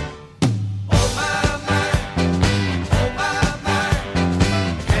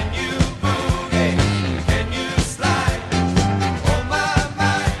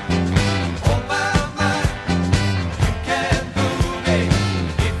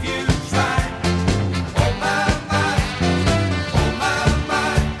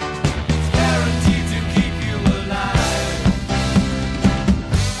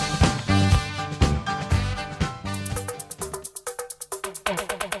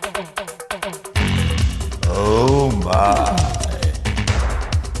 Oh my.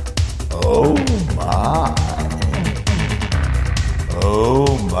 Oh my.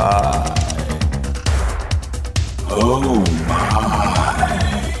 Oh my. Oh my.